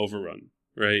and overrun,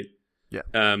 right?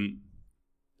 Yeah.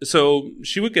 So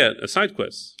she would get a side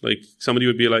quest. Like somebody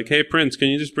would be like, "Hey Prince, can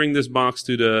you just bring this box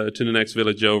to the next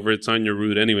village over? It's on your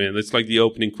route anyway." And it's like the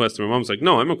opening quest. And my mom's like,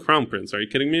 "No, I'm a crown prince. Are you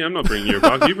kidding me? I'm not bringing your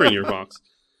box. You bring your box."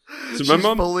 So she's my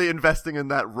mom fully investing in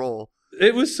that role.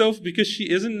 It was because she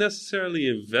isn't necessarily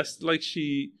invested. Like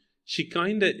she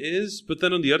kind of is, but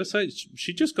then on the other side,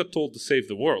 she just got told to save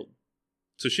the world.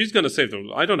 So she's going to save the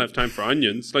world. I don't have time for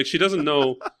onions. Like she doesn't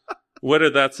know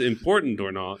whether that's important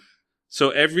or not.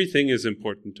 So everything is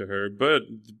important to her. But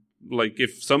like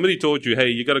if somebody told you, hey,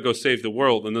 you got to go save the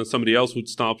world, and then somebody else would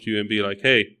stop you and be like,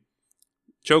 hey,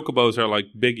 chocobos are like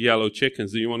big yellow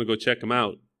chickens. Do you want to go check them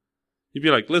out? You'd be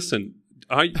like, listen,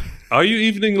 are you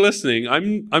even listening?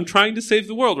 I'm trying to save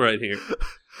the world right here.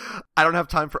 I don't have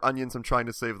time for onions. I'm trying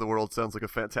to save the world. Sounds like a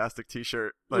fantastic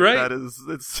T-shirt. Like, right?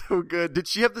 It's so good. Did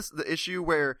she have the issue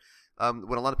where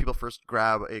when a lot of people first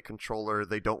grab a controller,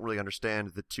 they don't really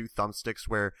understand the two thumbsticks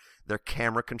where their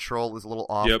camera control is a little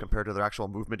off compared to their actual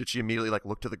movement? Did she immediately like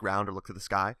look to the ground or look to the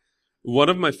sky? One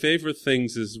of my favorite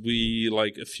things is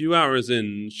a few hours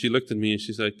in, she looked at me and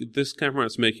she's like, this camera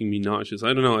is making me nauseous.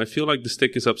 I don't know. I feel like the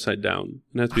stick is upside down.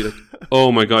 And I have to be like,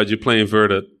 oh my God, you play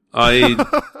inverted.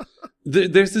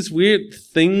 There's this weird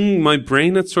thing, my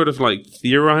brain had sort of like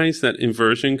theorized that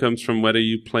inversion comes from whether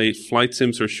you played flight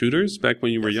sims or shooters back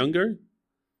when you were younger.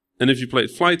 And if you played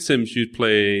flight sims, you'd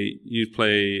play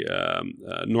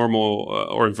normal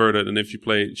or inverted. And if you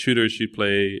played shooters, you'd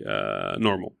play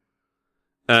normal.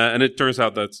 And it turns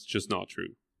out that's just not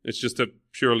true. It's just a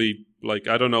purely, like,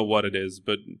 I don't know what it is,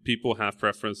 but people have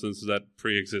preferences that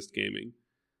pre-exist gaming.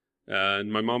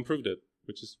 And my mom proved it,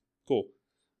 which is cool.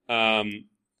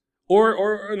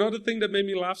 Or another thing that made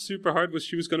me laugh super hard was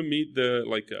she was going to meet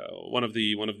one of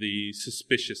the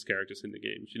suspicious characters in the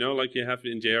game. You know, like you have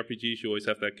in JRPGs, you always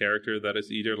have that character that is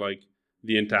either like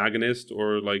the antagonist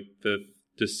or like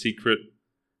the secret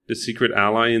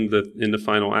ally in the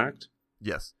final act.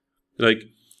 Yes. Like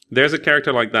there's a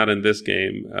character like that in this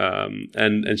game,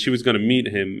 and she was going to meet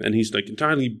him, and he's like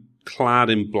entirely clad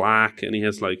in black, and he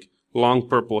has like long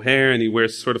purple hair, and he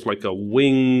wears sort of like a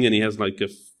wing, and he has like a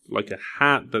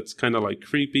hat that's kind of like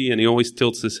creepy, and he always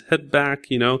tilts his head back,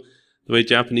 you know, the way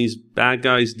Japanese bad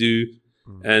guys do.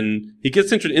 And he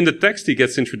gets in the text, he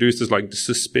gets introduced as like the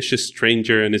suspicious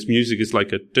stranger, and his music is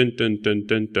like a dun dun dun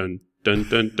dun dun dun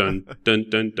dun dun dun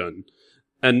dun dun.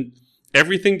 And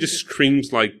everything just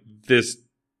screams like this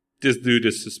dude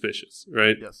is suspicious,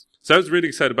 right? Yes. So I was really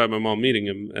excited about my mom meeting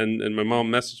him, and my mom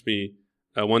messaged me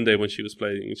one day when she was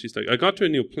playing, and she's like, I got to a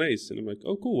new place. And I'm like,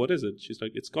 oh, cool, what is it? She's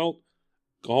like, it's called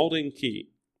Golden Key.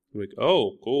 I'm like,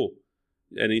 oh, cool.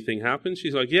 Anything happened?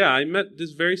 She's like, yeah, I met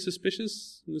this very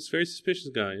suspicious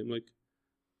guy. I'm like,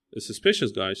 a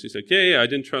suspicious guy? She's like, yeah, I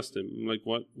didn't trust him. I'm like,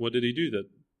 what did he do that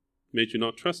made you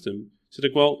not trust him? She's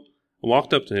like, well, I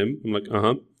walked up to him. I'm like,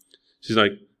 uh-huh. She's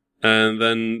like, and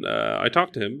then I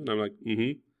talked to him, and I'm like,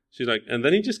 mm-hmm. She's like, and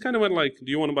then he just kind of went like,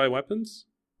 do you want to buy weapons?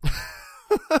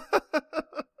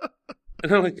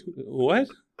 And I'm like, what?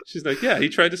 She's like, yeah, he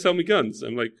tried to sell me guns.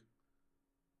 I'm like,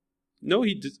 no,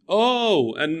 he did.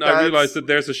 Oh, and I realized that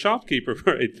there's a shopkeeper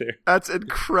right there. That's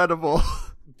incredible.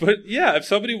 But yeah, if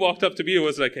somebody walked up to me and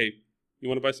was like, hey, you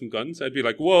want to buy some guns? I'd be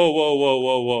like,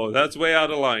 whoa. That's way out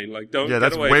of line. Like, don't get away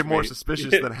that's from way me. more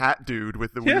suspicious than Hat Dude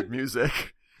with the weird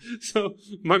music. So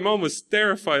my mom was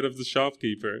terrified of the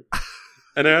shopkeeper.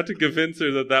 And I had to convince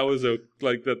her that was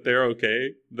like that they're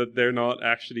okay, that they're not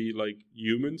actually like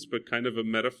humans, but kind of a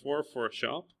metaphor for a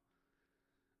shop.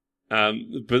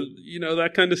 But you know,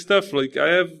 that kind of stuff. Like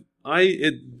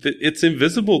it's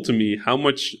invisible to me how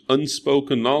much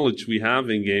unspoken knowledge we have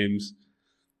in games.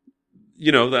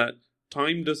 You know, that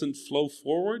time doesn't flow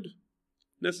forward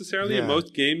necessarily. Yeah. In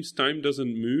most games, time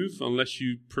doesn't move unless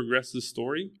you progress the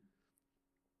story.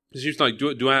 She's like,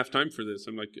 do I have time for this?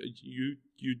 I'm like, you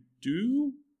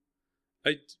do?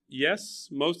 Yes,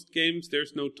 most games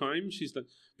there's no time. She's like,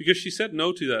 because she said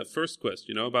no to that first quest,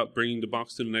 you know, about bringing the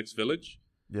box to the next village.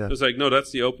 Yeah. I was like, no,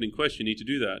 that's the opening quest. You need to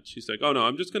do that. She's like, oh no,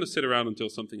 I'm just going to sit around until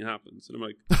something happens. And I'm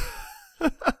like,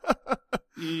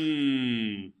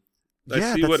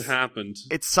 I see what happened.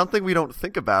 It's something we don't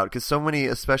think about because so many,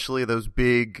 especially those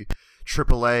big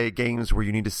AAA games where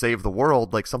you need to save the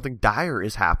world, like something dire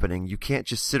is happening. You can't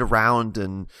just sit around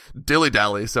and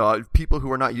dilly-dally. So people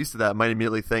who are not used to that might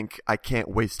immediately think, I can't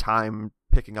waste time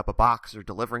picking up a box or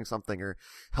delivering something or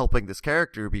helping this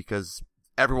character because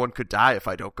everyone could die if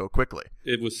I don't go quickly.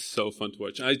 It was so fun to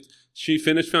watch. She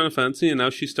finished Final Fantasy and now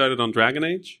she started on Dragon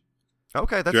Age.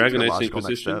 Okay, that's Dragon a Age logical next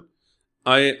Inquisition. step.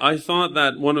 I thought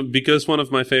that because one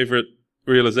of my favorite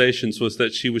realizations was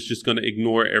that she was just going to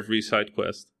ignore every side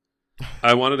quest.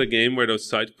 I wanted a game where those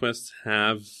side quests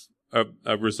have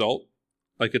a result,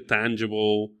 like a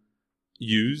tangible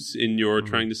use in your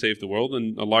trying to save the world.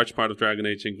 And a large part of Dragon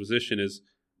Age Inquisition is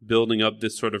building up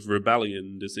this sort of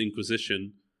rebellion, this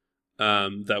Inquisition,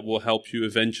 that will help you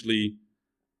eventually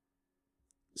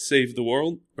save the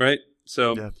world, right?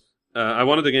 So I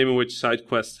wanted a game in which side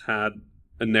quests had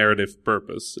a narrative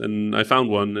purpose, and I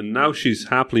found one, and now she's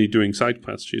happily doing side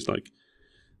quests. She's like,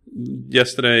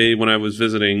 yesterday when I was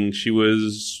visiting, she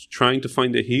was trying to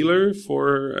find a healer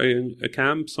for a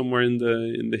camp somewhere in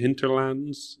the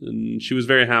hinterlands, and she was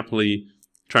very happily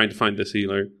trying to find this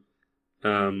healer.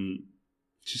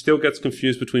 She still gets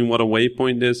confused between what a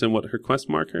waypoint is and what her quest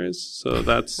marker is, so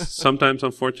that's sometimes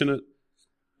unfortunate.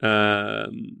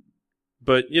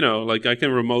 But you know, like I can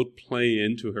remote play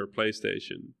into her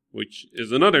PlayStation, which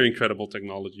is another incredible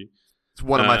technology. It's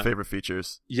one of my favorite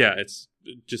features. Yeah, it's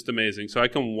just amazing. So I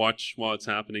can watch while it's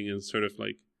happening and sort of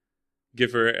like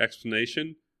give her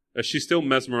explanation. She's still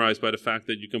mesmerized by the fact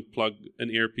that you can plug an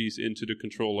earpiece into the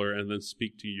controller and then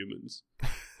speak to humans.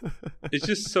 It's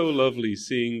just so lovely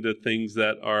seeing the things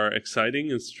that are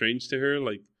exciting and strange to her.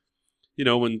 Like, you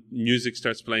know, when music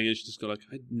starts playing and she just go like,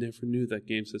 I never knew that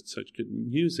games had such good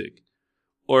music.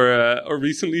 Or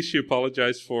recently she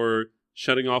apologized for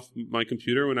shutting off my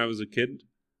computer when I was a kid.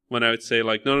 When I would say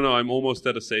like, no, I'm almost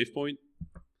at a save point.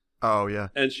 Oh, yeah.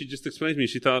 And she just explained to me,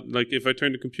 she thought like if I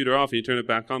turn the computer off and you turn it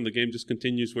back on, the game just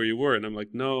continues where you were. And I'm like,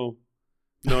 no,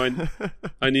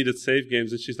 I needed save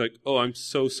games. And she's like, oh, I'm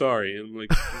so sorry. And I'm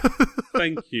like,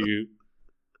 thank you.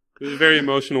 It was a very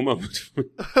emotional moment for me.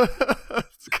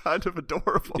 It's kind of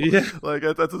adorable. Yeah. Like,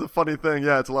 that's a funny thing.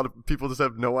 Yeah, it's a lot of people just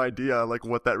have no idea, like,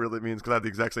 what that really means. Because I had the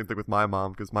exact same thing with my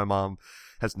mom, because my mom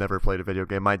has never played a video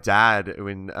game. My dad,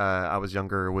 when I was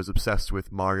younger, was obsessed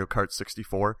with Mario Kart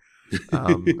 64,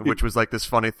 which was like this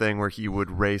funny thing where he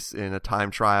would race in a time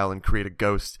trial and create a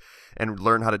ghost and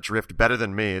learn how to drift better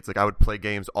than me. It's like I would play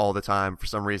games all the time. For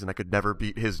some reason, I could never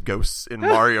beat his ghosts in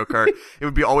Mario Kart. It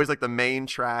would be always like the main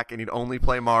track, and he'd only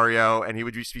play Mario, and he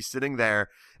would just be sitting there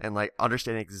and like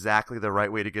understanding exactly the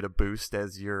right way to get a boost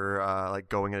as you're like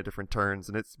going into different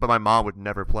turns. But my mom would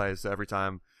never play, so every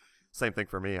time, same thing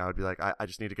for me. I would be like, I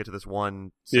just need to get to this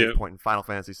one save point in Final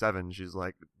Fantasy VII. She's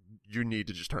like, you need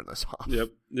to just turn this off. Yep,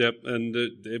 and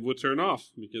it would turn off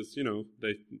because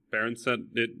parents said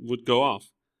it would go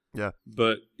off. Yeah,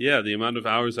 but yeah, the amount of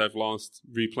hours I've lost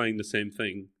replaying the same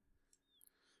thing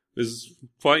is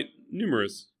quite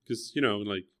numerous because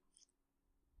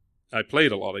I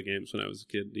played a lot of games when I was a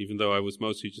kid, even though I was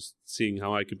mostly just seeing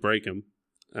how I could break them.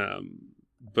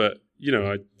 But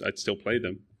I'd still play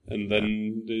them. And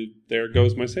then there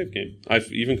goes my save game.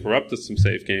 I've even corrupted some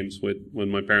save games when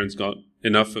my parents got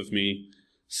enough of me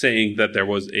saying that there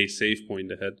was a save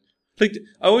point ahead. Like,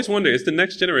 I always wonder, is the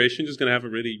next generation just going to have a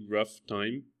really rough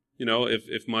time?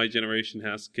 If my generation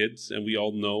has kids and we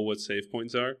all know what save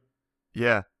points are?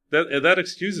 Yeah. That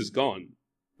excuse is gone.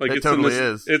 Like, it totally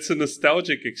is. It's a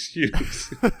nostalgic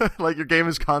excuse. Like, your game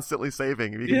is constantly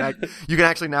saving. You can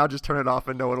actually now just turn it off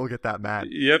and no one will get that mad.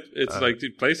 Yep. It's like,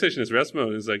 dude, PlayStation is rest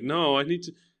mode. It's like, no, I need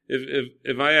to...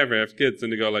 If I ever have kids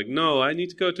and they go like, no, I need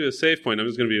to go to a save point, I'm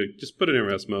just going to be like, just put it in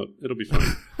rest mode. It'll be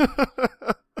fine.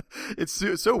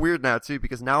 It's so weird now, too,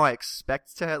 because now I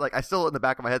expect to... Like, I still in the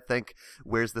back of my head think,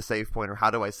 where's the save point or how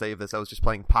do I save this? I was just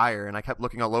playing Pyre and I kept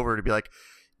looking all over to be like,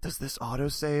 does this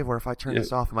autosave, or if I turn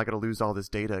this off, am I going to lose all this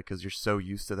data? Because you're so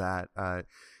used to that.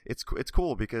 It's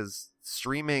cool because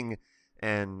streaming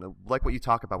and like what you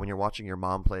talk about when you're watching your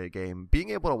mom play a game,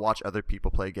 being able to watch other people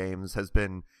play games has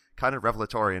been kind of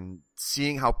revelatory, and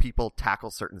seeing how people tackle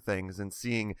certain things and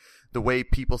seeing the way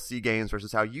people see games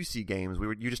versus how you see games.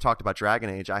 You just talked about Dragon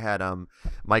Age. I had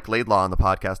Mike Laidlaw on the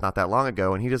podcast not that long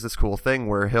ago, and he does this cool thing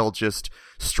where he'll just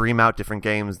stream out different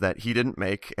games that he didn't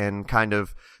make and kind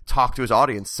of talk to his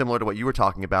audience similar to what you were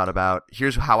talking about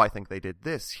here's how I think they did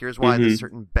this. Here's why this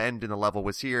certain bend in the level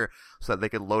was here so that they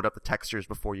could load up the textures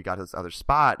before you got to this other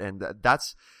spot. And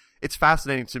it's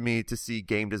fascinating to me to see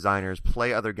game designers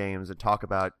play other games and talk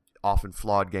about often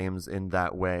flawed games in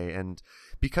that way. And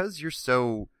because you're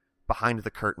so behind the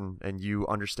curtain and you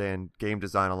understand game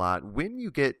design a lot, when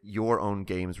you get your own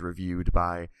games reviewed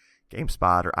by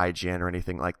GameSpot or IGN or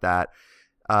anything like that,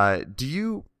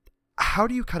 how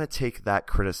do you kind of take that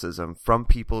criticism from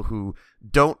people who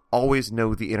don't always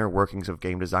know the inner workings of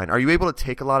game design? Are you able to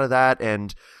take a lot of that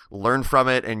and learn from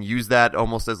it and use that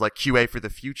almost as like QA for the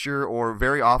future? Or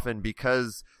very often,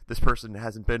 because this person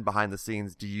hasn't been behind the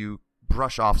scenes, do you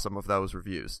brush off some of those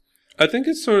reviews? I think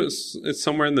it's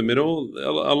somewhere in the middle.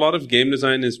 A lot of game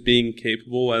design is being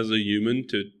capable as a human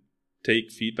to take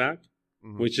feedback,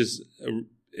 which is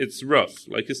it's rough.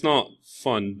 Like, it's not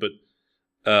fun, but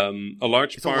a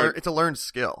large part... It's a learned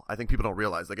skill. I think people don't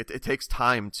realize. Like, it takes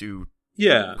time to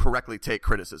correctly take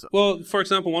criticism. Well, for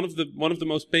example, one of the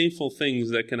most painful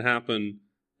things that can happen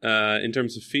in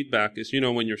terms of feedback is,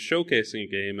 when you're showcasing a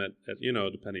game at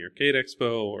the Penny Arcade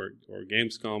Expo or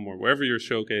Gamescom or wherever you're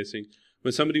showcasing,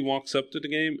 when somebody walks up to the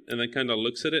game and then kind of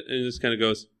looks at it and just kind of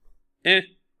goes, and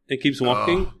keeps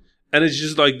walking. And it's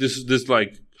just like this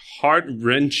like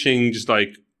heart-wrenching, just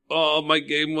like, oh, my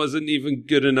game wasn't even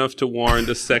good enough to warrant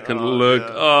a second look.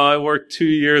 Yeah. Oh, I worked 2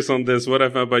 years on this. What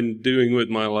have I been doing with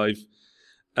my life?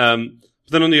 But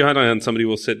then on the other hand, somebody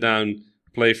will sit down,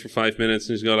 play for 5 minutes,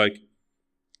 and just go like,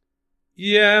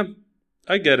 yeah,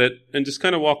 I get it. And just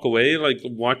kind of walk away, like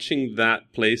watching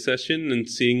that play session and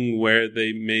seeing where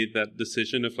they made that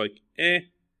decision of like,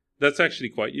 that's actually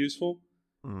quite useful.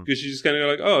 Because you just kind of go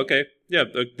like, oh, okay, yeah,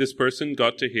 this person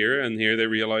got to here, and here they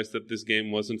realized that this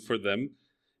game wasn't for them.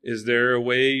 Is there a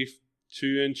way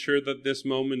to ensure that this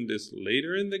moment is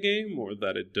later in the game, or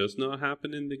that it does not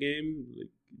happen in the game? Like,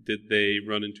 did they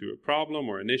run into a problem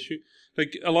or an issue?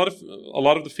 Like, a lot of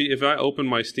the if I open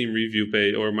my Steam review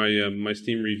page or my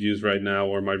Steam reviews right now,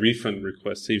 or my refund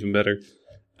requests, even better,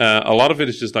 a lot of it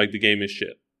is just like the game is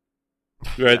shit,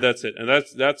 right? That's it, and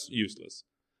that's useless.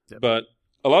 Yep. But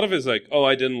a lot of it is like, oh,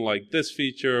 I didn't like this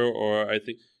feature, or I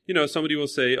think somebody will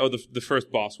say, oh, the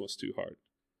first boss was too hard.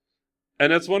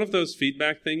 And that's one of those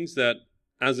feedback things that,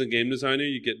 as a game designer,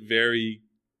 you get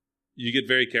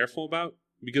very careful about,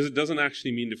 because it doesn't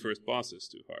actually mean the first boss is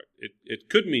too hard. It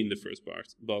could mean the first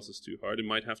boss is too hard. It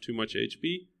might have too much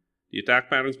HP. The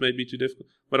attack patterns may be too difficult.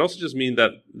 But also just mean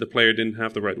that the player didn't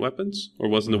have the right weapons, or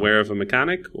wasn't aware of a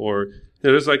mechanic, or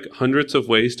there's like hundreds of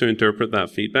ways to interpret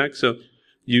that feedback. So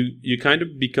you kind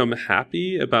of become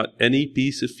happy about any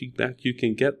piece of feedback you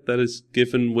can get that is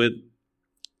given with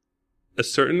a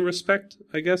certain respect,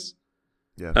 I guess.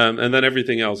 Yeah. And then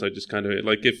everything else, I just kind of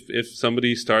like, if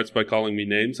somebody starts by calling me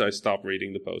names, I stop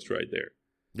reading the post right there.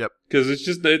 Yep. Because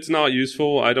it's not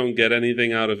useful. I don't get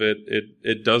anything out of it.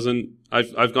 It doesn't.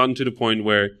 I've gotten to the point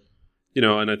where,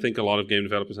 and I think a lot of game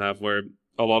developers have, where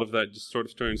a lot of that just sort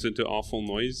of turns into awful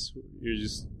noise. You're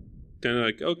just kind of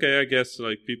like, okay, I guess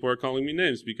like people are calling me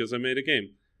names because I made a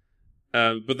game.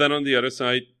 But then on the other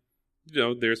side,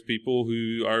 there's people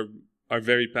who are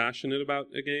very passionate about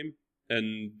a game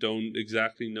and don't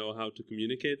exactly know how to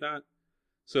communicate that.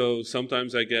 So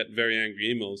sometimes I get very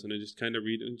angry emails and I just kind of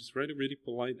read it and just write a really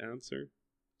polite answer.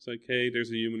 It's like, hey,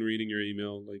 there's a human reading your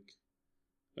email. Like,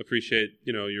 appreciate,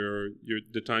 your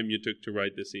the time you took to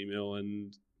write this email,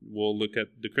 and we'll look at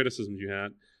the criticisms you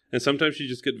had. And sometimes you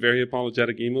just get very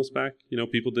apologetic emails back.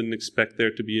 People didn't expect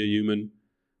there to be a human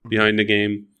behind the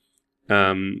game.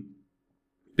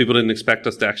 People didn't expect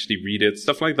us to actually read it,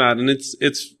 stuff like that. And it's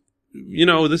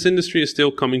this industry is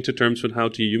still coming to terms with how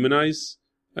to humanize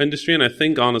industry. And I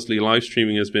think, honestly, live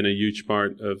streaming has been a huge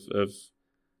part of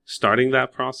starting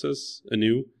that process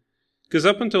anew. Because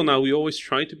up until now, we always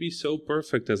try to be so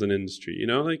perfect as an industry,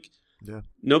 Yeah.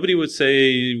 Nobody would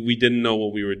say we didn't know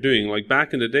what we were doing. Like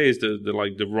back in the days,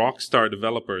 the rock star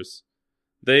developers,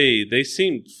 they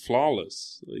seemed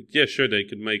flawless. Like, yeah, sure, they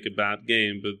could make a bad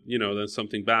game, but then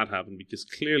something bad happened because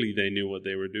clearly they knew what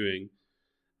they were doing.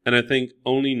 And I think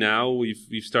only now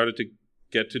we've started to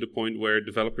get to the point where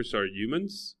developers are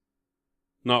humans,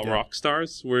 not rock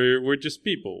stars. We're just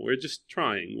people. We're just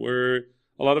trying.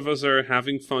 A lot of us are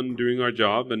having fun doing our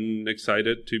job and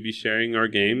excited to be sharing our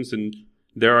games, and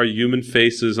there are human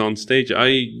faces on stage.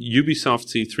 Ubisoft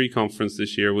C3 conference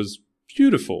this year was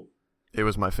beautiful. It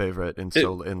was my favorite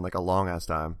in like a long ass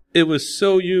time. It was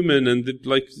so human, and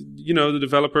the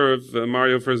developer of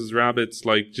Mario vs. Rabbids,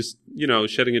 like just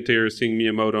shedding a tear seeing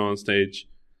Miyamoto on stage.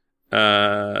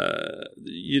 The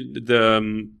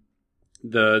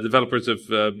developers of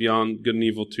Beyond Good and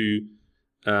Evil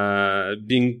 2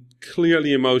 being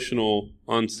clearly emotional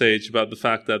on stage about the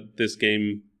fact that this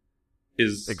game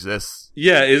exists.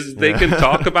 They can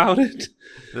talk about it.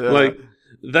 Yeah. Like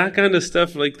that kind of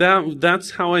stuff, like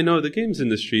that's how I know the games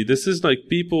industry. This is like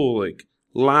people like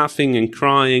laughing and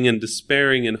crying and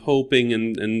despairing and hoping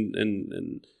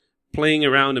and playing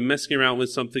around and messing around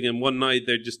with something, and one night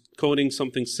they're just coding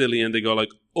something silly and they go like,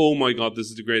 oh my god, this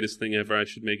is the greatest thing ever, I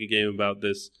should make a game about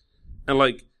this. And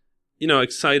like,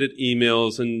 excited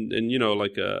emails and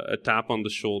like a tap on the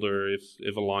shoulder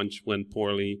if a launch went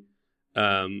poorly.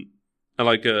 And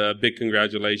like a big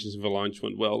congratulations if a launch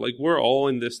went well. Like, we're all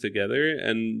in this together,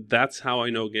 and that's how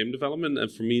I know game development.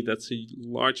 And for me, that's a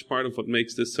large part of what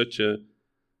makes this such an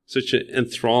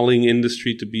enthralling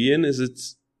industry to be in. Is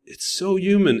it's so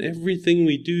human. Everything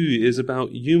we do is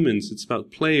about humans. It's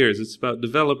about players. It's about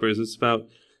developers. It's about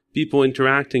people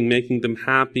interacting, making them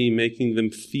happy, making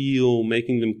them feel,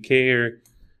 making them care,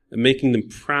 making them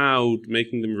proud,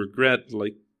 making them regret.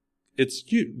 Like,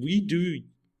 we do.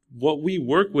 What we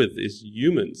work with is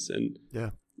humans, and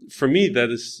for me,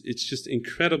 it's just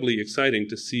incredibly exciting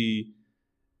to see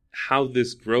how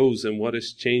this grows and what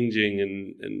is changing.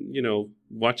 And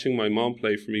watching my mom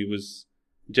play for me was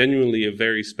genuinely a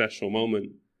very special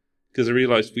moment, because I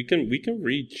realized we can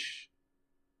reach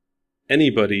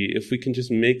anybody if we can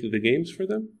just make the games for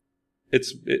them.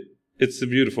 It's a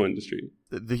beautiful industry.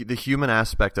 The human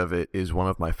aspect of it is one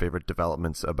of my favorite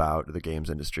developments about the games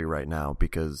industry right now,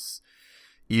 because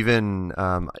even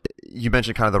you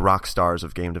mentioned kind of the rock stars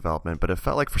of game development, but it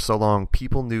felt like for so long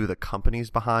people knew the companies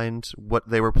behind what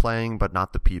they were playing, but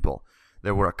not the people.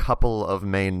 There were a couple of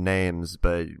main names,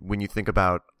 but when you think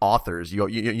about authors,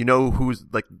 you know who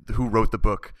wrote the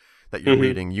book that you're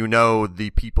reading. You know the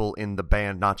people in the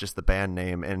band, not just the band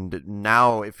name. And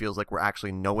now it feels like we're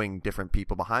actually knowing different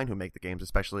people behind who make the games,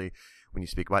 especially when you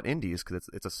speak about indies, because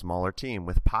it's a smaller team.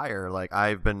 With Pyre, like,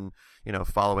 I've been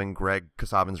following Greg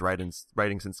Kasavin's writing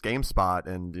since GameSpot,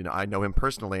 and I know him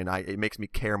personally, and it makes me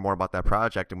care more about that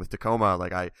project. And with Tacoma,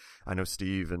 like, I know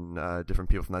Steve and different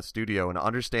people from that studio, and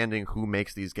understanding who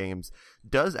makes these games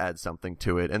does add something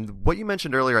to it. And what you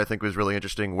mentioned earlier, I think, was really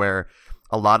interesting, where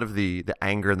a lot of the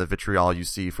anger and the vitriol you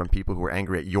see from people who are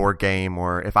angry at your game,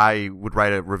 or if I would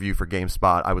write a review for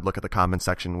GameSpot, I would look at the comment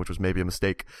section, which was maybe a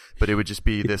mistake, but it would just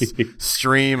be this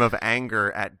stream of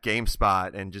anger at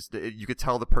GameSpot, and just you could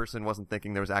tell the person wasn't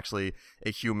thinking there was actually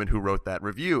a human who wrote that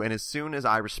review. And as soon as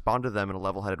I respond to them in a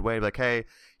level-headed way, like, hey,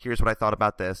 here's what I thought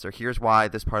about this, or here's why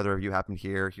this part of the review happened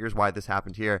here, here's why this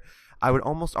happened here, I would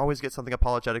almost always get something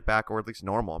apologetic back, or at least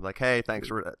normal. I'm like, hey, thanks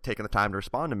for taking the time to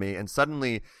respond to me. And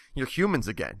suddenly you're humans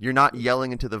again. You're not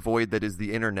yelling into the void that is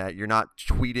the internet. You're not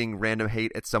tweeting random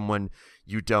hate at someone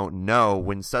you don't know.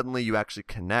 When suddenly you actually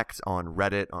connect on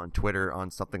Reddit, on Twitter, on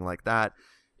something like that,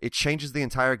 it changes the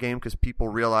entire game, because people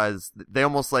realize they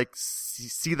almost like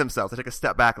see themselves. They take a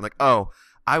step back and like, oh,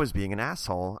 I was being an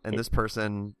asshole, and this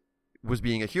person was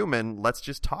being a human. Let's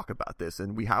just talk about this.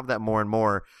 And we have that more and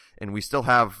more, and we still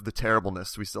have the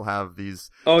terribleness. We still have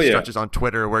these stretches on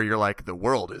Twitter where you're like, the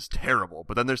world is terrible,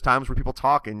 but then there's times where people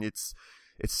talk, and it's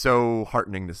so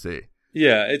heartening to see.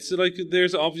 Yeah, it's like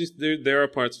there's obviously there are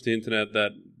parts of the internet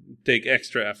that take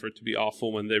extra effort to be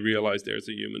awful when they realize there's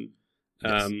a human.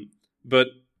 Yes. But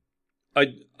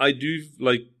I do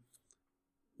like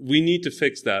we need to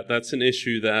fix that. That's an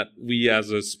issue that we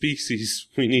as a species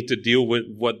we need to deal with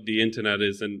what the internet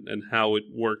is and how it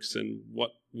works and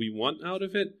what we want out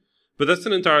of it. But that's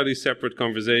an entirely separate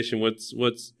conversation.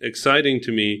 What's exciting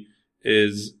to me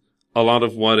is a lot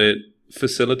of what it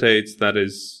facilitates that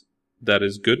is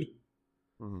good.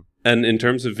 Mm-hmm. And in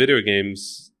terms of video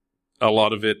games, a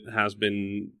lot of it has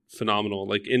been phenomenal.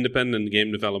 Like independent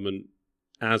game development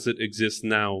as it exists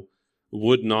now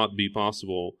would not be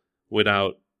possible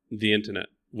without the internet,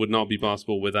 would not be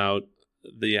possible without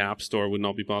the App Store, would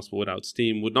not be possible without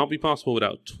Steam, would not be possible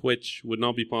without Twitch, would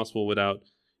not be possible without,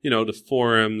 the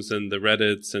forums and the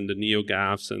Reddits and the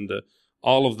NeoGAFs and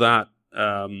all of that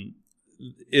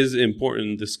is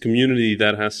important. This community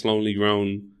that has slowly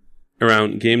grown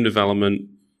around game development,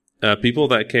 people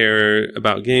that care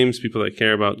about games, people that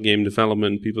care about game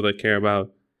development, people that care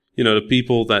about, the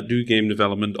people that do game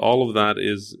development, all of that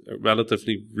is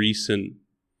relatively recent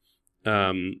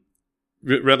development,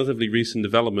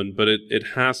 but it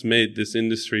has made this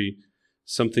industry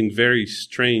something very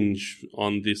strange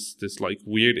on this like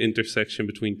weird intersection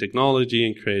between technology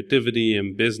and creativity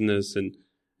and business and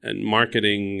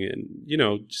marketing and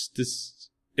just this.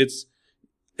 It's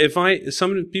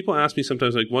some people ask me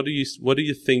sometimes like what do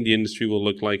you think the industry will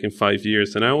look like in 5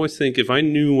 years, and I always think if I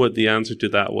knew what the answer to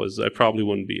that was, I probably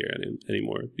wouldn't be here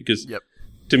anymore, because Yep.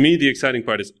 To me the exciting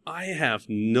part is I have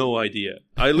no idea.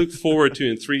 I look forward to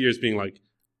in 3 years being like,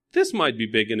 this might be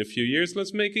big in a few years,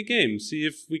 let's make a game, see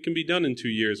if we can be done in 2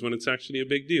 years when it's actually a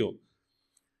big deal.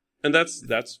 And that's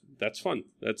fun.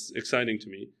 That's exciting to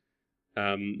me.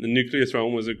 The Nuclear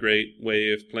Throne was a great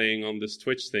way of playing on this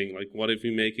Twitch thing. Like, what if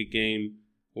we make a game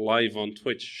live on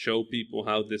Twitch, show people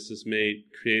how this is made,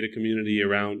 create a community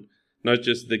around not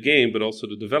just the game, but also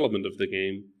the development of the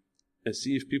game, and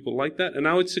see if people like that. And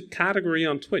now it's a category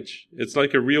on Twitch. It's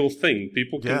like a real thing.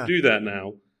 People can do that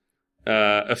now,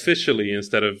 officially,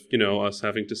 instead of, us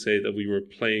having to say that we were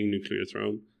playing Nuclear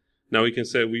Throne. Now we can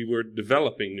say we were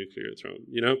developing Nuclear Throne,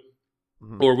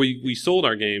 Mm-hmm. Or we sold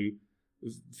our game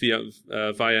via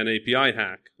an API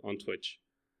hack on Twitch.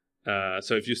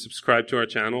 So if you subscribe to our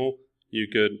channel, you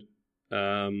could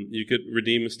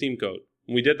redeem a Steam code.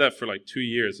 We did that for like 2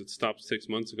 years. It stopped 6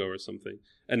 months ago or something.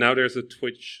 And now there's a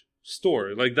Twitch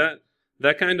store. Like that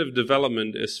kind of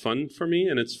development is fun for me,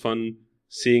 and it's fun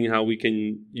seeing how we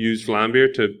can use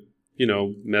Vlambeer to,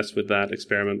 mess with that,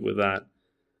 experiment with that.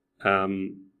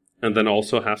 And then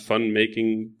also have fun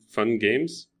making fun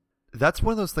games. That's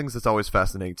one of those things that's always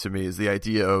fascinating to me, is the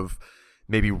idea of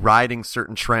maybe riding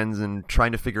certain trends and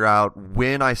trying to figure out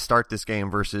when I start this game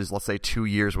versus, let's say, 2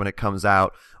 years when it comes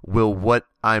out, will what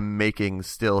I'm making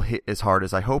still hit as hard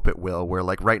as I hope it will? Where,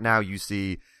 like, right now you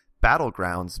see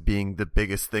Battlegrounds being the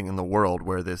biggest thing in the world,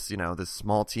 where this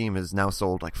small team has now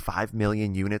sold like 5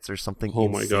 million units or something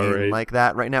like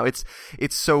that. Right now it's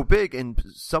so big, and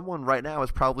someone right now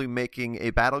is probably making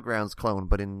a Battlegrounds clone,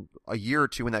 but in a year or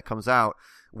two when that comes out,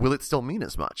 will it still mean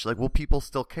as much? Like, will people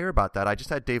still care about that? I just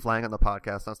had Dave Lang on the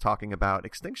podcast. I was talking about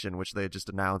Extinction, which they had just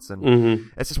announced,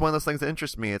 and it's just one of those things that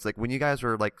interests me. It's like, when you guys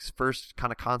were like first kind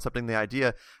of concepting the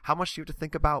idea, how much do you have to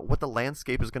think about what the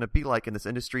landscape is going to be like in this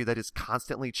industry that is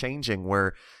constantly changing,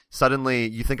 where suddenly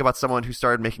you think about someone who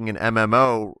started making an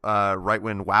MMO right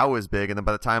when WoW was big, and then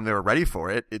by the time they were ready for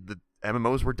it, the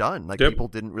MMOs were done. Like, people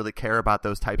didn't really care about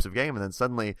those types of game, and then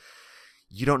suddenly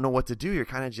you don't know what to do. You're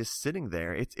kind of just sitting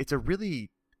there. It's a really,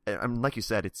 like you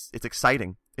said, it's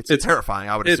exciting. It's terrifying,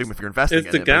 I would assume, if you're investing in it.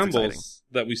 It's the gambles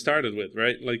that we started with,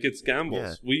 right? Like, it's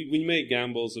gambles. Yeah. We make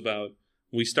gambles about,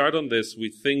 we start on this, we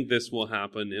think this will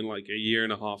happen in like a year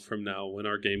and a half from now when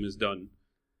our game is done.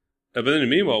 But in the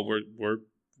meanwhile,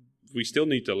 we still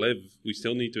need to live. We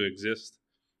still need to exist.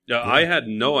 I had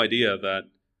no idea that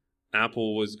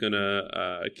Apple was going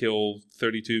to kill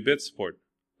 32-bit support.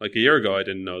 Like, a year ago, I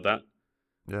didn't know that.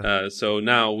 Yeah. So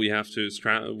now we had to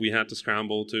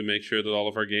scramble to make sure that all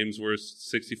of our games were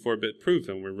 64-bit proof,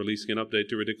 and we're releasing an update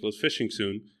to Ridiculous Fishing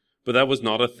soon. But that was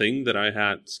not a thing that I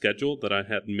had scheduled, that I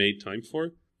had made time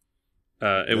for.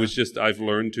 It was just, I've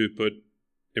learned to put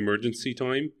emergency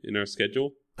time in our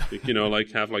schedule. Like,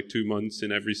 like have like 2 months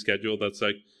in every schedule that's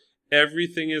like,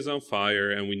 everything is on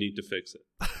fire and we need to fix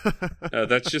it.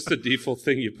 That's just a default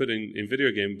thing you put in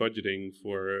video game budgeting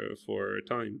for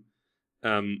time.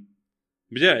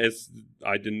 But yeah,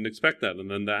 I didn't expect that,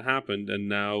 and then that happened, and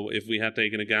now if we had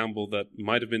taken a gamble that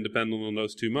might have been dependent on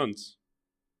those 2 months,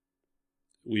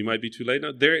 we might be too late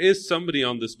now. There is somebody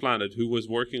on this planet who was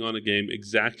working on a game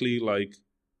exactly like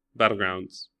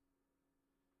Battlegrounds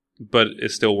but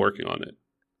is still working on it.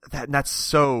 That's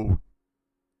so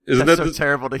Isn't that's that so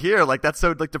terrible to hear. Like, that's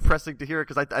so like depressing to hear,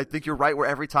 because I think you're right, where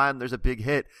every time there's a big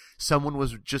hit, someone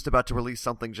was just about to release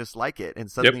something just like it,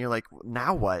 and suddenly you're like,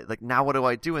 now what? Like, now what do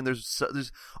I do? And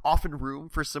there's often room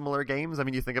for similar games. I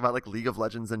mean, you think about like League of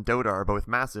Legends and Dota are both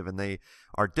massive, and they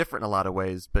are different in a lot of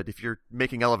ways. But if you're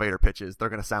making elevator pitches, they're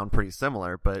going to sound pretty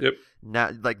similar. But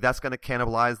now, like, that's going to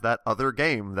cannibalize that other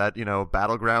game. That, you know,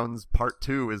 Battlegrounds Part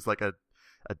 2 is like a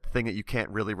thing that you can't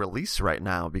really release right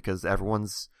now because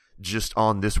everyone's just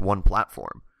on this one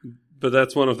platform. But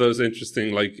that's one of those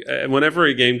interesting, like, whenever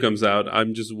a game comes out,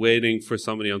 I'm just waiting for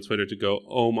somebody on Twitter to go,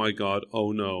 oh my god,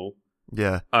 oh no.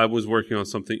 Yeah. I was working on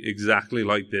something exactly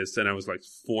like this, and I was like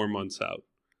 4 months out.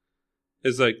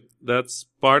 It's like, that's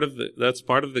part of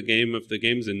the game of the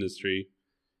games industry,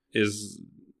 is,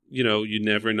 you know, you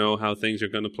never know how things are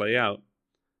going to play out.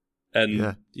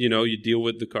 And, you know, you deal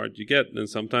with the card you get, and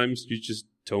sometimes you just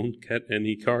don't get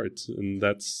any cards. And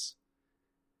that's,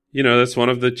 you know, that's one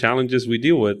of the challenges we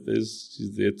deal with, is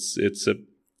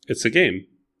it's a game.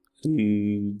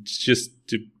 And it's just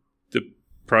the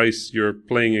price you're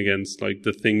playing against, like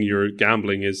the thing you're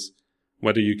gambling, is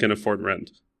whether you can afford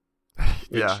rent.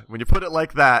 Yeah, when you put it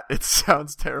like that, it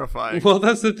sounds terrifying. Well,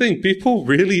 that's the thing. People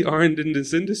really aren't in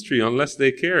this industry unless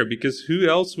they care, because who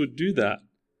else would do that?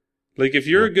 Like, if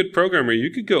you're a good programmer, you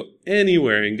could go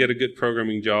anywhere and get a good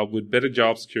programming job with better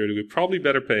job security, with probably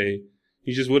better pay.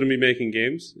 You just wouldn't be making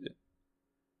games.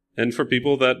 And for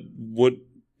people that would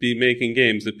be making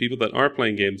games, the people that are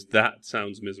playing games, that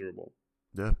sounds miserable.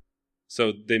 Yeah.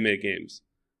 So they make games.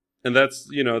 And that's,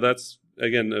 you know, that's,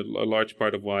 again, a large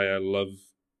part of why I love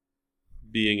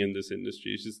being in this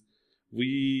industry. It's just,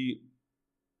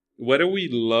 whether we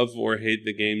love or hate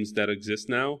the games that exist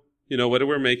now, you know, whether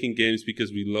we're making games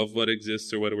because we love what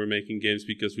exists, or whether we're making games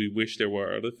because we wish there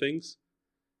were other things,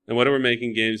 and whether we're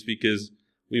making games because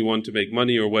we want to make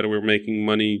money, or whether we're making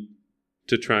money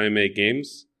to try and make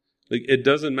games, like, it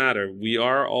doesn't matter. We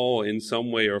are all in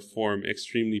some way or form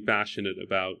extremely passionate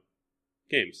about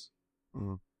games.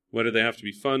 Mm-hmm. Whether they have to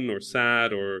be fun or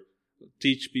sad or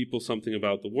teach people something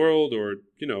about the world, or,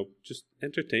 you know, just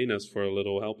entertain us for a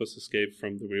little, help us escape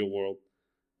from the real world.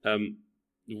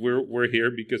 We're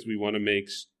here because we want to make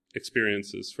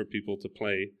experiences for people to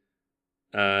play.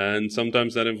 And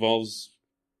sometimes that involves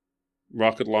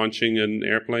rocket launching an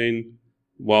airplane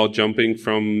while jumping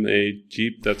from a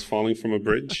jeep that's falling from a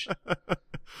bridge.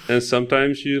 And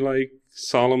sometimes you, like,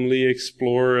 solemnly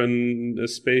explore a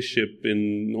spaceship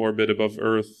in orbit above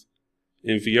Earth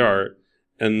in VR.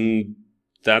 And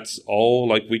that's all,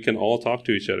 like, we can all talk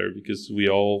to each other because we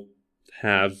all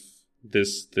have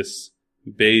this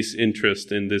base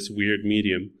interest in this weird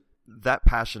medium. That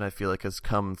passion, I feel like, has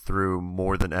come through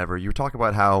more than ever. You talk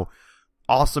about how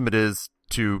awesome it is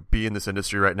to be in this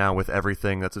industry right now with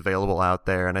everything that's available out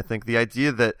there. And I think the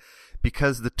idea that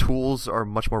because the tools are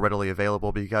much more readily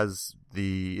available, because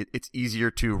it's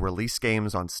easier to release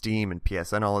games on Steam and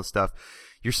PSN, all this stuff,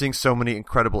 you're seeing so many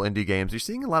incredible indie games. You're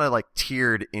seeing a lot of, like,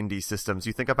 tiered indie systems.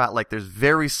 You think about, like, there's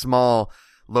very small,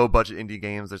 low-budget indie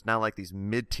games. There's now, like, these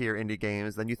mid-tier indie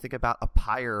games. Then you think about a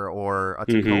Pyre or a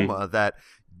Tacoma that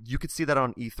you could see that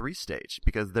on E3 stage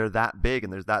because they're that big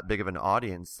and there's that big of an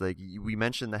audience. Like, we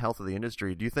mentioned the health of the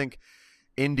industry. Do you think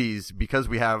indies, because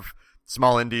we have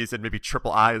small indies and maybe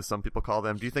triple I, as some people call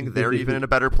them, do you think they're even in a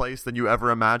better place than you ever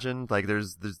imagined? Like,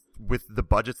 there's with the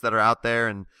budgets that are out there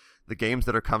and the games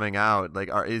that are coming out, like,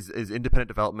 is independent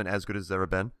development as good as it's ever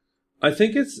been? I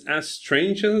think it's as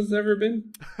strange as it's ever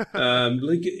been.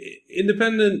 Like,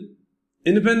 independent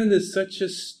is such a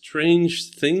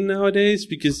strange thing nowadays,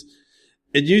 because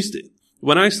it used to,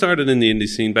 when I started in the indie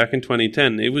scene back in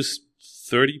 2010, it was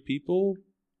 30 people,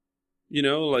 you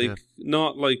know, like,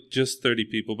 not like just 30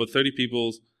 people, but 30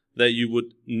 people that you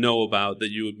would know about,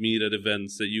 that you would meet at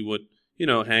events, that you would, you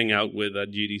know, hang out with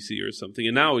at GDC or something.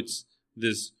 And now it's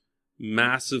this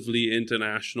massively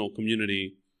international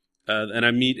community. And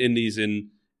I meet indies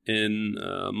in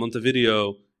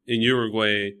Montevideo, in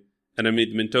Uruguay, and I meet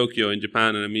them in Tokyo, in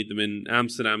Japan, and I meet them in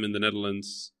Amsterdam, in the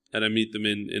Netherlands, and I meet them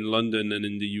in London, and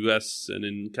in the US, and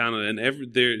in Canada, and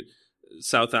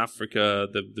South Africa,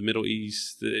 the Middle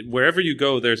East. Wherever you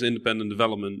go, there's independent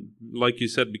development, like you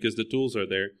said, because the tools are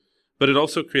there. But it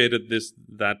also created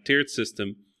that tiered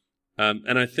system.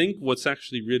 And I think what's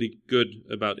actually really good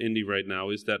about indie right now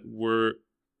is that we're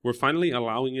finally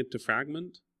allowing it to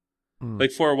fragment.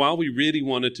 Like, for a while, we really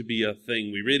wanted to be a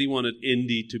thing. We really wanted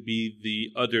indie to be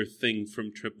the other thing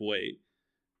from AAA.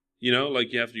 You know,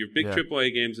 like, you have your big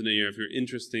AAA games, and then you have your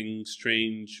interesting,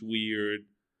 strange, weird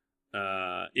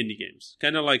indie games.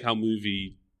 Kind of like how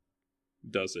Movie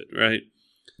does it, right?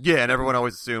 Yeah, and everyone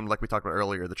always assumed, like we talked about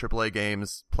earlier, the AAA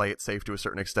games play it safe to a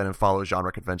certain extent and follow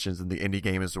genre conventions, and the indie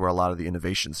game is where a lot of the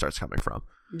innovation starts coming from.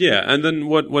 Yeah, and then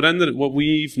what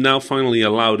we've now finally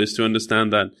allowed is to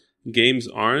understand that games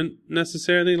aren't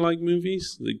necessarily like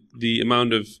movies. The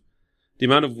amount of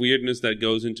weirdness that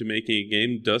goes into making a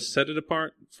game does set it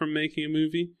apart from making a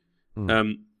movie.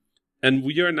 And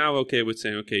we are now okay with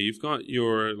saying, okay, you've got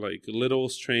your like little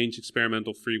strange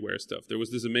experimental freeware stuff. There was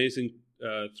this amazing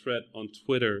thread on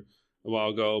Twitter a while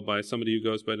ago by somebody who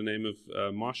goes by the name of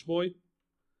Mosh Boy.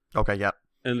 Okay, yeah.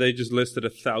 And they just listed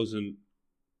 1,000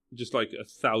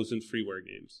 freeware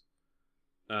games.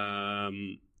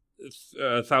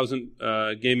 1,000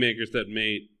 game makers that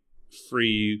made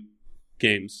free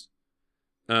games.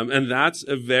 And that's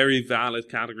a very valid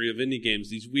category of indie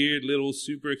games. These weird little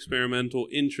super experimental,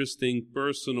 interesting,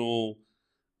 personal,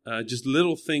 just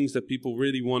little things that people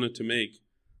really wanted to make.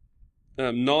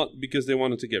 Not because they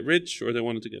wanted to get rich or they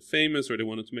wanted to get famous or they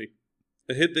wanted to make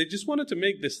a hit. They just wanted to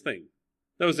make this thing.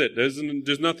 That was it. There's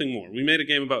nothing more. We made a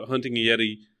game about hunting a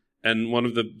Yeti, and one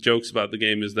of the jokes about the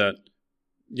game is that,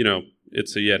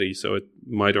 it's a Yeti, so it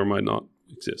might or might not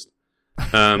exist.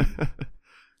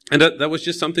 And that was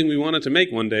just something we wanted to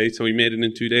make one day, so we made it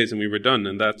in 2 days and we were done.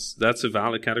 And that's a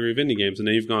valid category of indie games. And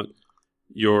then you've got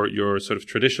your sort of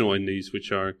traditional indies,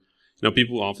 which are,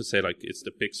 people often say like it's the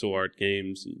pixel art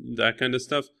games, that kind of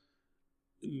stuff.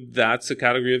 That's a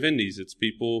category of indies. It's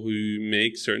people who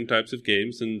make certain types of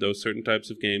games, and those certain types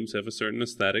of games have a certain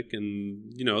aesthetic,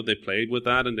 and they played with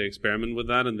that and they experiment with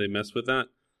that and they mess with that.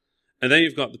 And then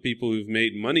you've got the people who've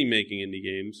made money making indie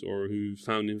games or who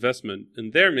found investment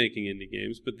and they're making indie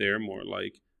games, but they're more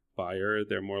like Fire,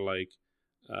 they're more like,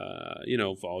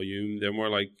 Volume, they're more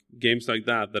like games like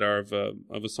that are of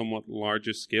a somewhat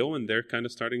larger scale, and they're kind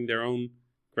of starting their own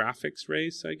graphics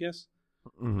race, I guess.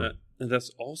 Mm-hmm. And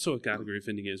that's also a category of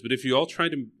indie games. But if you all try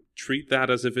to treat that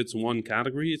as if it's one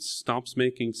category, it stops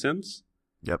making sense.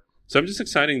 Yep. So I'm just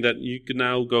excited that you can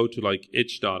now go to like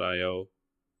itch.io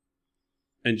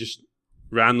and just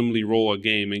randomly roll a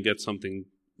game and get something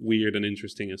weird and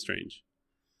interesting and strange.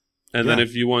 And then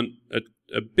if you want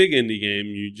a big indie game,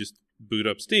 you just boot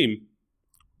up Steam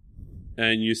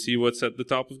and you see what's at the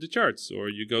top of the charts, or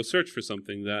you go search for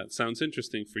something that sounds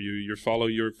interesting for you. You follow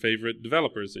your favorite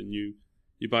developers and you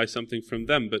buy something from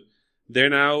them. But they're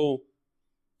now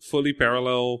fully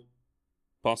parallel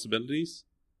possibilities.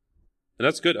 And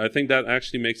that's good. I think that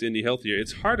actually makes indie healthier.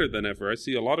 It's harder than ever. I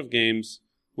see a lot of games.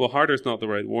 Well, harder is not the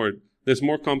right word. There's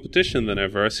more competition than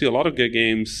ever. I see a lot of good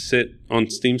games sit on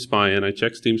Steam Spy, and I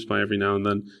check Steam Spy every now and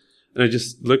then, and I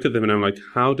just look at them and I'm like,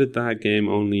 how did that game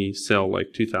only sell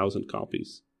like 2,000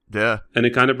 copies? Yeah. And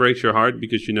it kind of breaks your heart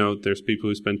because, there's people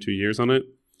who spend 2 years on it.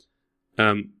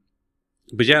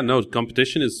 But yeah, no,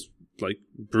 competition is like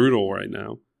brutal right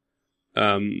now.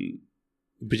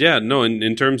 But yeah, no,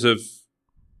 in terms of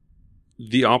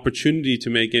the opportunity to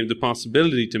make games, the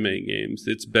possibility to make games,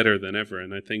 it's better than ever.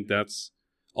 And I think that's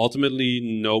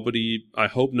ultimately I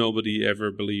hope nobody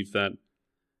ever believed that,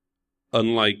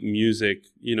 unlike music,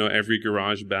 every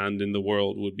garage band in the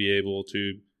world would be able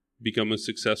to become a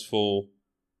successful,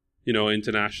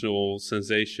 international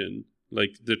sensation.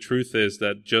 Like, the truth is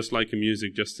that just like in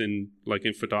music, in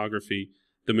photography,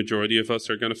 the majority of us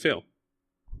are going to fail.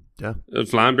 Yeah.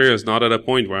 Vlambeer is not at a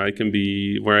point where I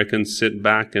can sit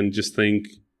back and just think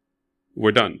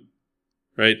we're done.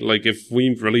 Right? Like, if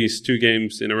we release 2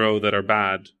 games in a row that are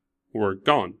bad, we're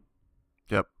gone.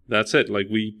 Yep. That's it. Like,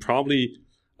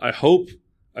 I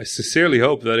sincerely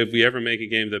hope that if we ever make a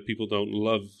game that people don't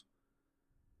love,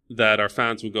 that our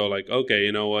fans would go like, okay,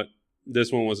 you know what? This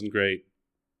one wasn't great.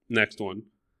 Next one.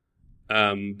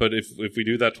 But if we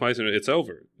do that twice, it's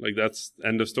over. Like, that's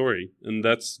end of story. And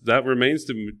that remains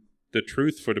the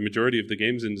truth for the majority of the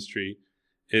games industry.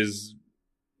 Is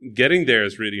getting there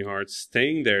is really hard.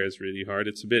 Staying there is really hard.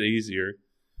 It's a bit easier.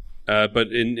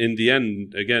 But in the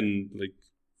end, again, like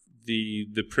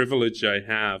the privilege I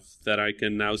have that I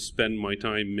can now spend my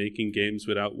time making games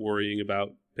without worrying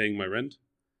about paying my rent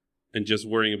and just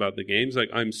worrying about the games. Like,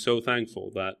 I'm so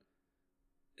thankful that,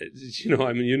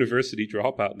 I'm a university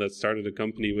dropout that started a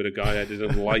company with a guy I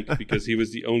didn't like because he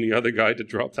was the only other guy that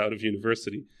dropped out of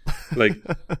university. Like,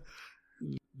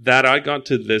 that I got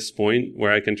to this point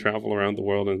where I can travel around the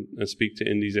world and speak to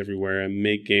indies everywhere and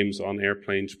make games on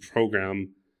airplanes,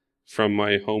 program from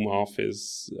my home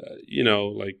office,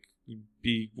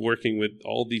 be working with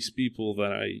all these people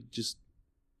that I just,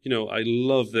 I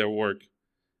love their work,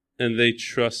 and they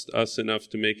trust us enough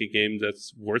to make a game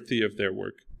that's worthy of their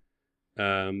work,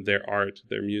 their art,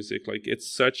 their music. Like,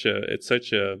 it's a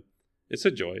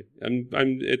joy.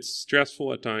 It's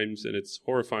stressful at times and it's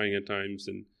horrifying at times,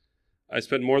 and I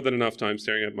spend more than enough time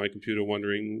staring at my computer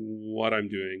wondering what I'm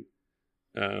doing.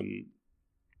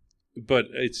 But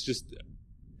it's just,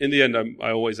 in the end,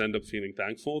 I always end up feeling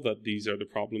thankful that these are the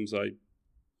problems I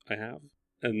have,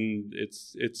 and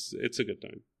it's a good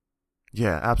time.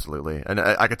 Yeah, absolutely. And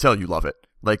I could tell you love it.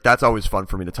 Like, that's always fun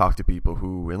for me to talk to people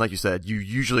who, and like you said, you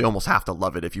usually almost have to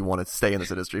love it if you want to stay in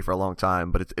this industry for a long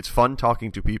time. But it's fun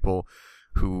talking to people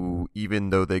who, even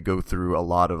though they go through a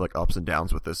lot of like ups and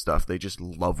downs with this stuff, they just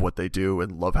love what they do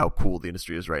and love how cool the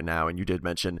industry is right now. And you did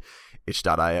mention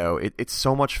itch.io. It's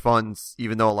so much fun,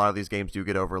 even though a lot of these games do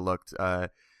get overlooked.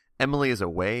 Emily is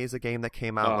Away is a game that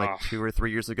came out like 2 or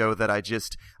 3 years ago that I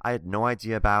had no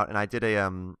idea about. And I did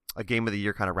a Game of the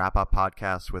Year kind of wrap up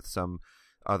podcast with some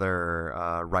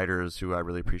other writers who I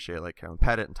really appreciate, like Karen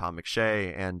Pettit and Tom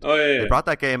McShay, and they brought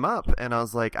that game up, and I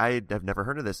was like, I've never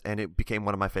heard of this, and it became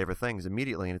one of my favorite things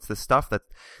immediately. And it's this stuff that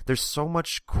there's so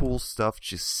much cool stuff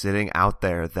just sitting out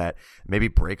there that maybe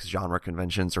breaks genre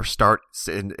conventions or starts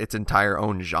in its entire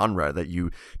own genre that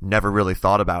you never really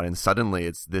thought about, and suddenly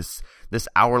it's this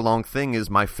hour-long thing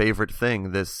is my favorite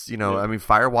thing. This, I mean,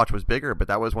 Firewatch was bigger, but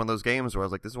that was one of those games where I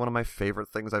was like, this is one of my favorite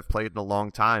things I've played in a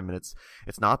long time, and it's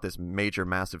not this major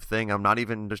massive thing.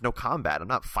 There's no combat. I'm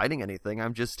not fighting anything.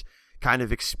 I'm just kind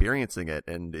of experiencing it,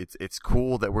 and it's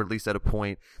cool that we're at least at a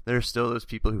point. There's still those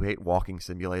people who hate walking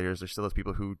simulators. There's still those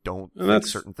people who don't think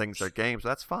certain things are games.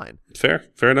 That's fine. Fair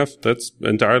enough. That's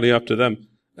entirely up to them.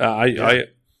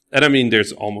 And I mean,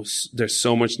 there's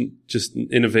so much just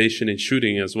innovation in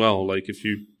shooting as well. Like, if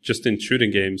you just in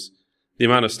shooting games, the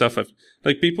amount of stuff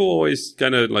people always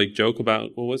kind of like joke about,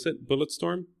 what was it?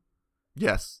 Bulletstorm?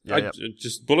 Yes.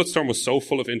 Just Bulletstorm was so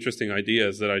full of interesting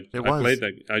ideas that I played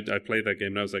that game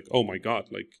and I was like, oh my God,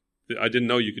 like I didn't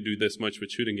know you could do this much with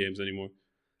shooting games anymore.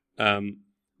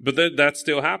 But that's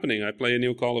still happening. I play a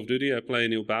new Call of Duty. I play a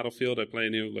new Battlefield. I play a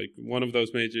new one of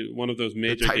those major games.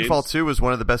 Titanfall 2 is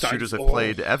one of the best shooters I've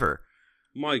played ever.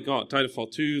 My God,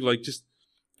 Titanfall 2, like just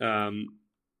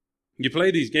you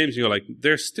play these games, and you're like,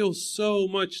 there's still so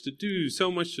much to do, so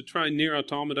much to try. Nier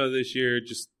Automata this year,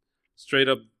 just straight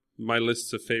up my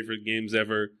lists of favorite games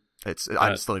ever.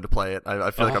 I still need to play it.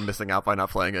 I feel like I'm missing out by not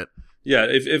playing it. Yeah,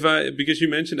 because you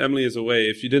mentioned Emily is Away,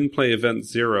 if you didn't play Event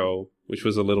Zero, which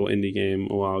was a little indie game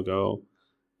a while ago,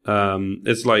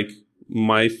 it's like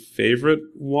my favorite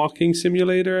walking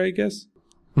simulator, I guess.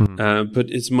 Mm-hmm.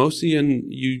 But it's mostly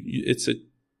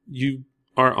you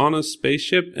are on a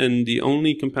spaceship, and the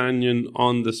only companion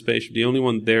on the spaceship, the only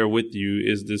one there with you,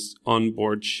 is this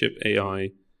onboard ship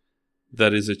AI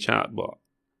that is a chatbot.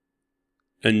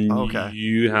 And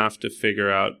you have to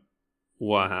figure out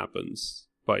what happens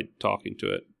by talking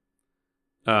to it.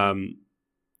 And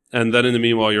then in the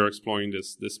meanwhile, you're exploring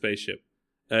this spaceship.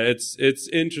 It's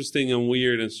interesting and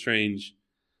weird and strange.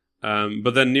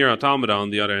 But then Nier Automata, on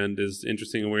the other end, is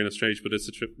interesting and weird and strange, but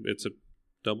it's a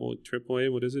double, triple A.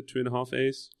 What is it? 2.5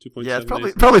 A's? 2.7 Yeah, it's probably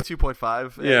A's?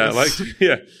 2.5.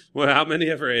 Yeah, Well, how many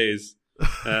ever A's?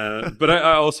 But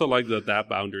I also like that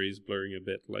boundary is blurring a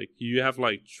bit. Like, you have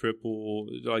triple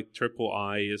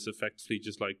I is effectively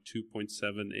just like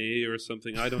 2.7 A or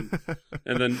something. I don't.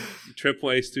 And then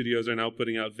triple A studios are now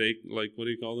putting out what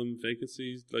do you call them?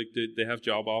 Vacancies. Like, they have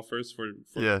job offers for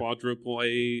quadruple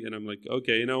A, and I'm like,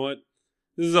 okay, you know what?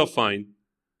 This is all fine.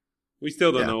 We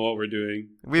still don't know what we're doing.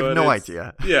 We have no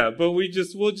idea. Yeah, but we'll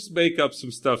just make up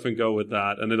some stuff and go with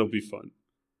that, and it'll be fun.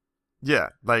 Yeah,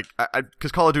 like,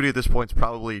 because Call of Duty at this point is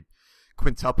probably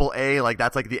quintuple A, like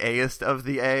that's like the A-est of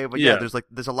the A, but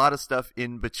there's a lot of stuff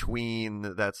in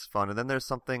between that's fun, and then there's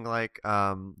something like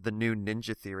the new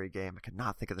Ninja Theory game. I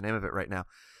cannot think of the name of it right now.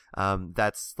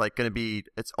 That's like going to be,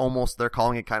 it's almost, they're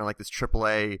calling it kind of like this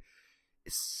AAA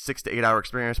 6 to 8 hour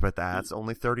experience, but that's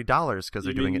only $30 because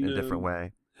they're doing it in a different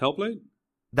way. Hellblade?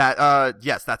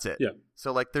 Yes, that's it. Yeah.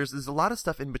 So like there's a lot of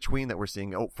stuff in between that we're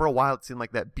seeing. For a while it seemed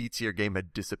like that B tier game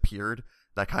had disappeared,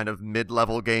 that kind of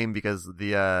mid-level game, because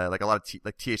the like a lot of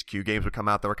THQ games would come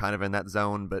out that were kind of in that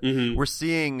zone, but we're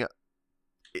seeing,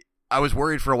 I was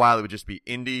worried for a while it would just be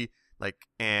indie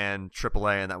and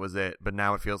AAA and that was it, but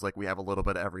now it feels like we have a little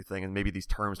bit of everything, and maybe these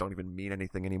terms don't even mean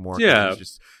anything anymore. Yeah, there's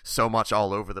just so much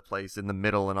all over the place in the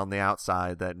middle and on the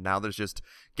outside that now there's just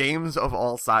games of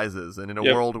all sizes, and in a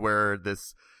world where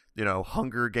this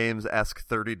Hunger Games-esque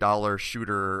 $30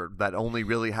 shooter that only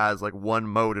really has like one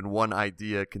mode and one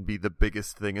idea can be the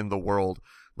biggest thing in the world,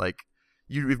 like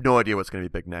you have no idea what's going to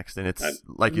be big next, and it's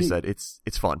like you said, it's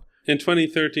fun. In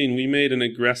 2013, we made an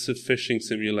aggressive fishing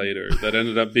simulator that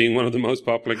ended up being one of the most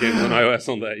popular games on iOS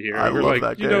on that year. I love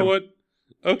that game. You know what?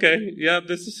 Okay, yeah,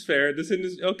 this is fair. This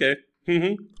is okay.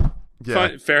 Mm-hmm. Yeah.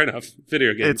 Fine, fair enough.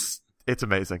 Video games. It's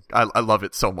amazing. I love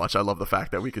it so much. I love the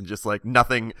fact that we can just like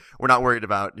nothing. We're not worried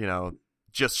about,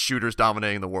 just shooters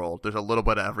dominating the world. There's a little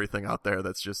bit of everything out there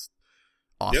that's just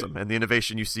awesome. Yep. And the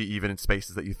innovation you see even in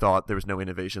spaces that you thought there was no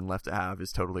innovation left to have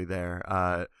is totally there.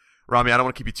 Rami, I don't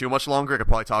want to keep you too much longer. I could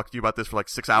probably talk to you about this for like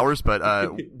 6 hours, but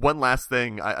one last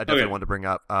thing I definitely wanted to bring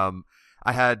up.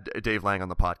 I had Dave Lang on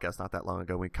the podcast not that long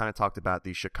ago. We kind of talked about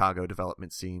the Chicago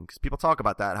development scene because people talk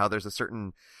about that, how there's a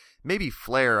certain maybe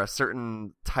flair, a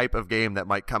certain type of game that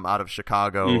might come out of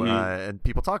Chicago, and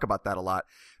people talk about that a lot.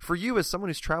 For you, as someone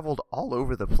who's traveled all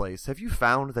over the place, have you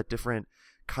found that different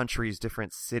countries,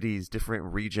 different cities, different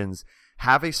regions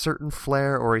have a certain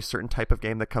flair or a certain type of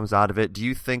game that comes out of it? Do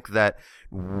you think that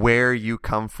where you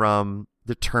come from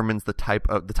determines the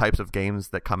types of games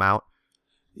that come out?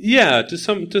 Yeah, to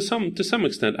some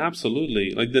extent,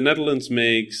 absolutely. Like the Netherlands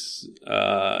makes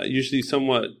usually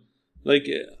somewhat, like,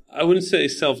 I wouldn't say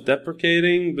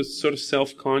self-deprecating, but sort of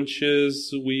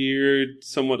self-conscious, weird,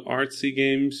 somewhat artsy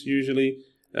games usually.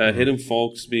 Hidden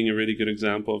Folks being a really good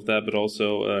example of that, but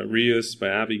also Rius by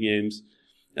Abbey Games.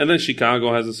 And then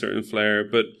Chicago has a certain flair.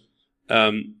 But,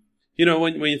 when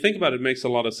you think about it, it makes a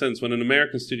lot of sense. When an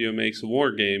American studio makes a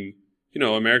war game,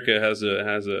 America has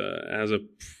a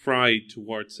pride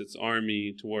towards its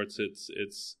army, towards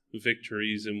its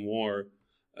victories in war.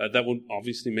 That would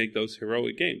obviously make those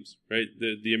heroic games, right?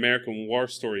 The American war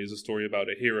story is a story about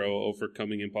a hero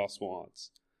overcoming impossible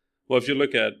odds. Well, if you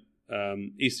look at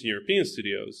Eastern European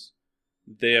studios,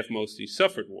 they have mostly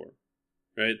suffered war,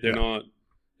 right? They're not,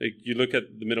 like, you look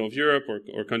at the middle of Europe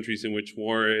or countries in which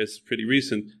war is pretty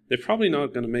recent, they're probably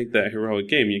not going to make that heroic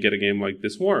game. You get a game like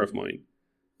This War of Mine,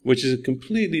 which is a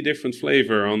completely different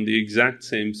flavor on the exact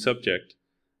same subject.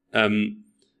 And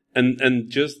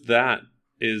just that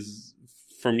is,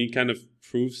 for me, kind of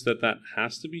proves that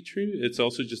has to be true. It's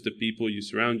also just the people you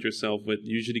surround yourself with.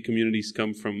 Usually communities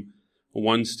come from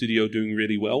one studio doing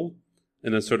really well,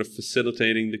 and then sort of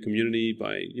facilitating the community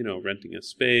by, renting a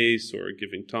space or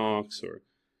giving talks or,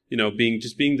 being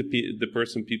the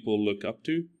person people look up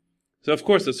to. So of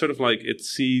course, it's sort of like it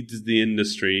seeds the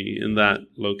industry in that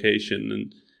location.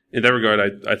 And in that regard,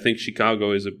 I think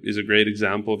Chicago is a great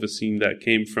example of a scene that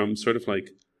came from sort of like,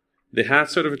 they had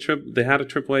a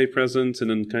AAA presence and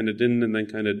then kind of didn't and then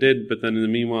kind of did. But then in the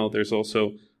meanwhile, there's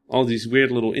also all these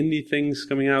weird little indie things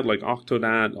coming out, like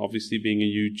Octodad, obviously being a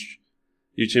huge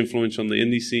influence on the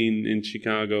indie scene in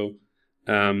Chicago.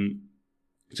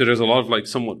 So there's a lot of like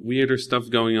somewhat weirder stuff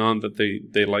going on that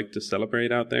they like to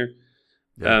celebrate out there.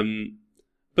 Yeah.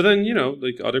 But then,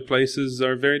 like other places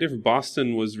are very different.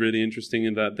 Boston was really interesting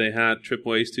in that they had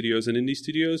AAA studios and indie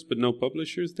studios, but no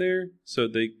publishers there. So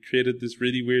they created this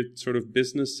really weird sort of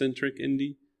business-centric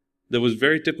indie that was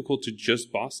very typical to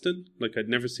just Boston. Like I'd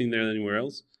never seen there anywhere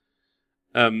else.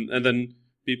 And then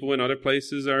people in other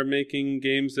places are making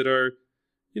games that are,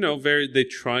 they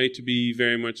try to be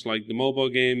very much like the mobile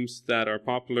games that are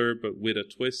popular, but with a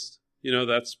twist.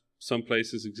 That's, some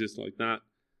places exist like that.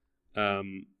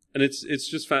 And it's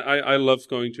just I love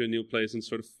going to a new place and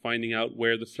sort of finding out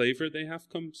where the flavor they have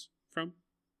comes from.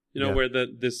 Where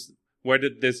did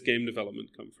this game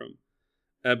development come from?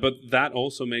 But that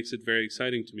also makes it very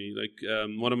exciting to me. Like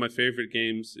one of my favorite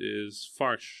games is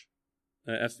Farsh,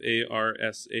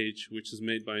 Farsh, which is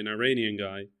made by an Iranian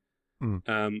guy,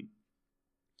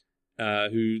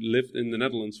 who lived in the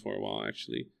Netherlands for a while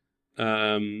actually.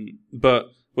 But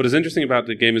what is interesting about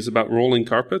the game is about rolling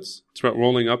carpets. It's about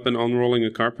rolling up and unrolling a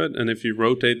carpet. And if you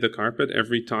rotate the carpet,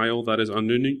 every tile that is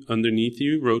underneath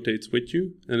you rotates with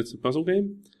you. And it's a puzzle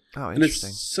game. Oh, interesting. And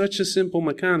it's such a simple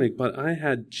mechanic, but I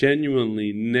had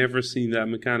genuinely never seen that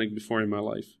mechanic before in my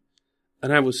life.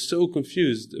 And I was so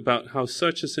confused about how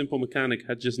such a simple mechanic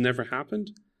had just never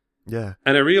happened. Yeah.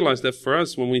 And I realized that for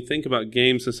us, when we think about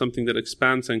games as something that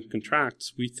expands and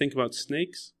contracts, we think about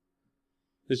snakes.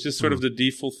 It's just sort of the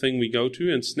default thing we go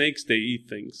to, and snakes, they eat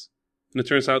things. And it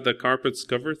turns out that carpets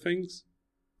cover things.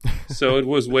 So it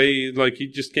was like he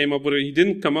just came up with he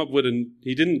didn't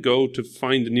go to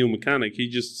find a new mechanic. He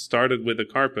just started with a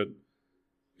carpet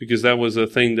because that was a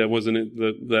thing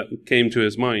that came to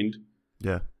his mind.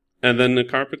 Yeah. And then the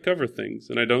carpet cover things.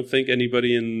 And I don't think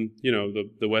anybody in,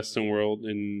 the Western world,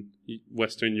 in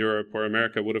Western Europe or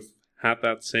America would have had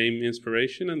that same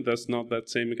inspiration, and thus not that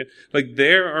same mechanic. Like,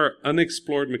 there are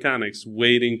unexplored mechanics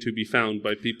waiting to be found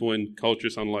by people in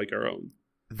cultures unlike our own.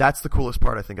 That's the coolest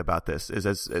part, I think, about this,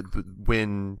 is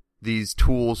when these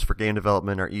tools for game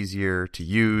development are easier to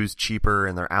use, cheaper,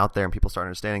 and they're out there and people start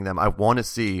understanding them. I want to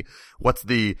see what's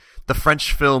the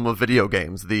French film of video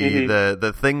games,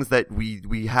 the things that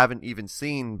we haven't even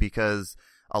seen, because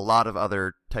a lot of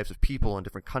other types of people in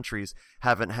different countries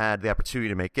haven't had the opportunity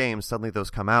to make games. Suddenly those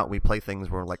come out and we play things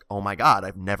where we're like, oh my God,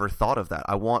 I've never thought of that.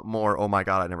 I want more, oh my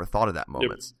God, I never thought of that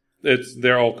moments. Yep.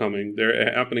 They're all coming.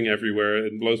 They're happening everywhere.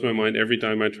 It blows my mind every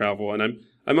time I travel. And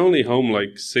I'm only home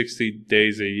like 60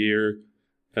 days a year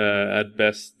at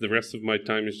best. The rest of my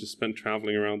time is just spent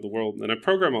traveling around the world. And I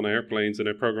program on airplanes and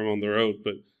I program on the road.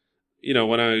 But, you know,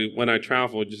 when I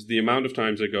travel, just the amount of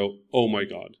times I go, oh my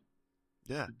God.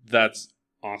 Yeah. That's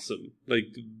awesome. Like,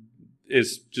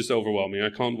 it's just overwhelming. I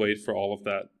can't wait for all of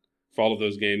that, for all of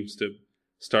those games to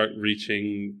start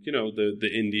reaching, you know,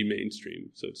 the indie mainstream,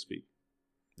 so to speak.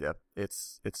 Yeah,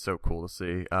 it's so cool to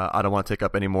see. I don't want to take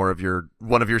up any more of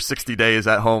one of your 60 days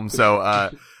at home. So,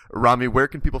 Rami, where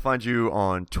can people find you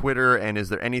on Twitter? And is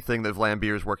there anything that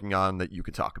Vlambeer is working on that you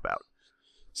could talk about?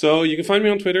 So you can find me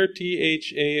on Twitter,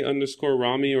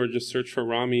 THA_Rami, or just search for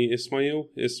Rami Ismail.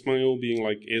 Ismail being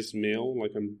like Ismail,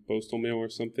 like I'm postal mail or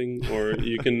something. Or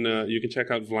you can check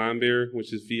out Vlambeer,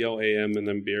 which is VLAM, and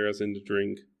then beer as in the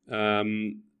drink.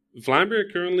 Vlambeer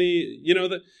currently, you know,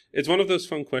 it's one of those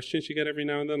fun questions you get every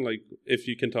now and then, like if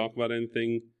you can talk about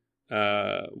anything,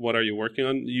 what are you working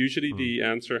on? Usually the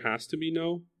answer has to be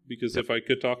no, because if I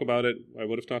could talk about it, I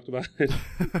would have talked about it.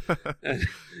 And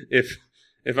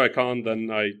if I can't, then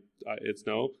it's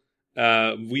no.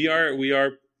 We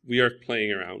are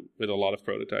playing around with a lot of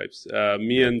prototypes.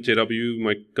 Me and JW,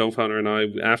 my co-founder, and I,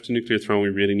 after Nuclear Throne, we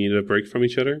really needed a break from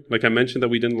each other. Like I mentioned that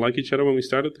we didn't like each other when we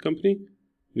started the company.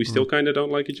 We still kind of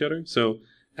don't like each other. So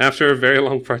after a very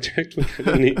long project,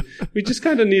 we just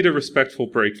kind of need a respectful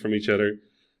break from each other.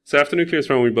 So after Nuclear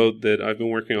Throne, we both did. I've been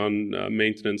working on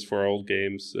maintenance for our old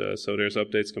games. So there's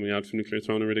updates coming out for Nuclear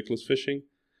Throne and Ridiculous Fishing.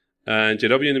 And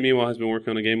JW, in the meanwhile, has been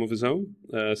working on a game of his own,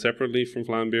 separately from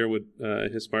Vlambeer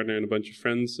with his partner and a bunch of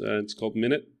friends. It's called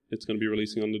Minute. It's going to be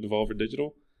releasing on the Devolver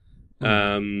Digital.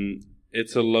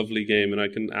 It's a lovely game, and I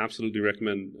can absolutely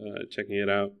recommend checking it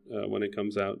out when it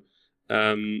comes out.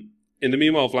 In the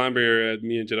meanwhile, Vlambeer,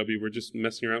 me and JW, we're just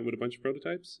messing around with a bunch of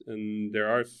prototypes, and there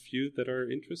are a few that are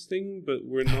interesting, but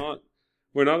we're not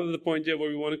at the point yet where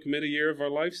we want to commit a year of our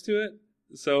lives to it.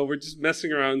 So we're just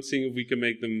messing around, seeing if we can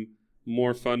make them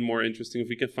more fun, more interesting. If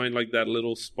we can find like that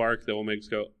little spark that will make us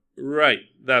go, right,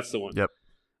 that's the one. Yep.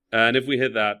 And if we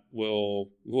hit that, we'll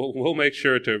make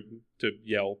sure to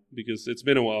yell, because it's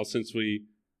been a while since we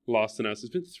last announced.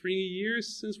 It's been 3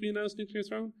 years since we announced Nuclear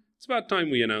Throne. It's about time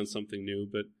we announce something new,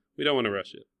 but we don't want to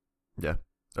rush it. Yeah.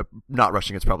 Not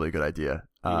rushing it's probably a good idea.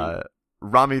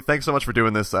 Rami, thanks so much for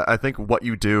doing this. I think what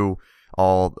you do,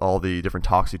 all the different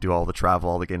talks you do, all the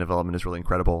travel, all the game development is really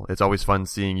incredible. It's always fun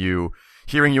seeing you,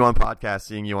 hearing you on podcasts,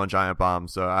 seeing you on Giant Bomb.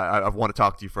 So I've wanted to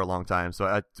talk to you for a long time. So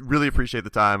I really appreciate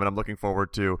the time, and I'm looking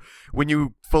forward to when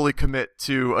you fully commit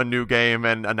to a new game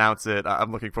and announce it.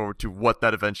 I'm looking forward to what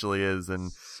that eventually is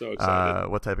and so excited.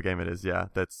 What type of game it is. Yeah,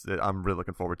 I'm really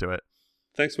looking forward to it.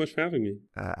 Thanks so much for having me.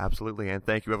 Absolutely. And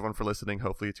thank you everyone for listening.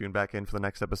 Hopefully you tune back in for the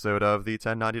next episode of the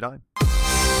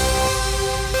 1099.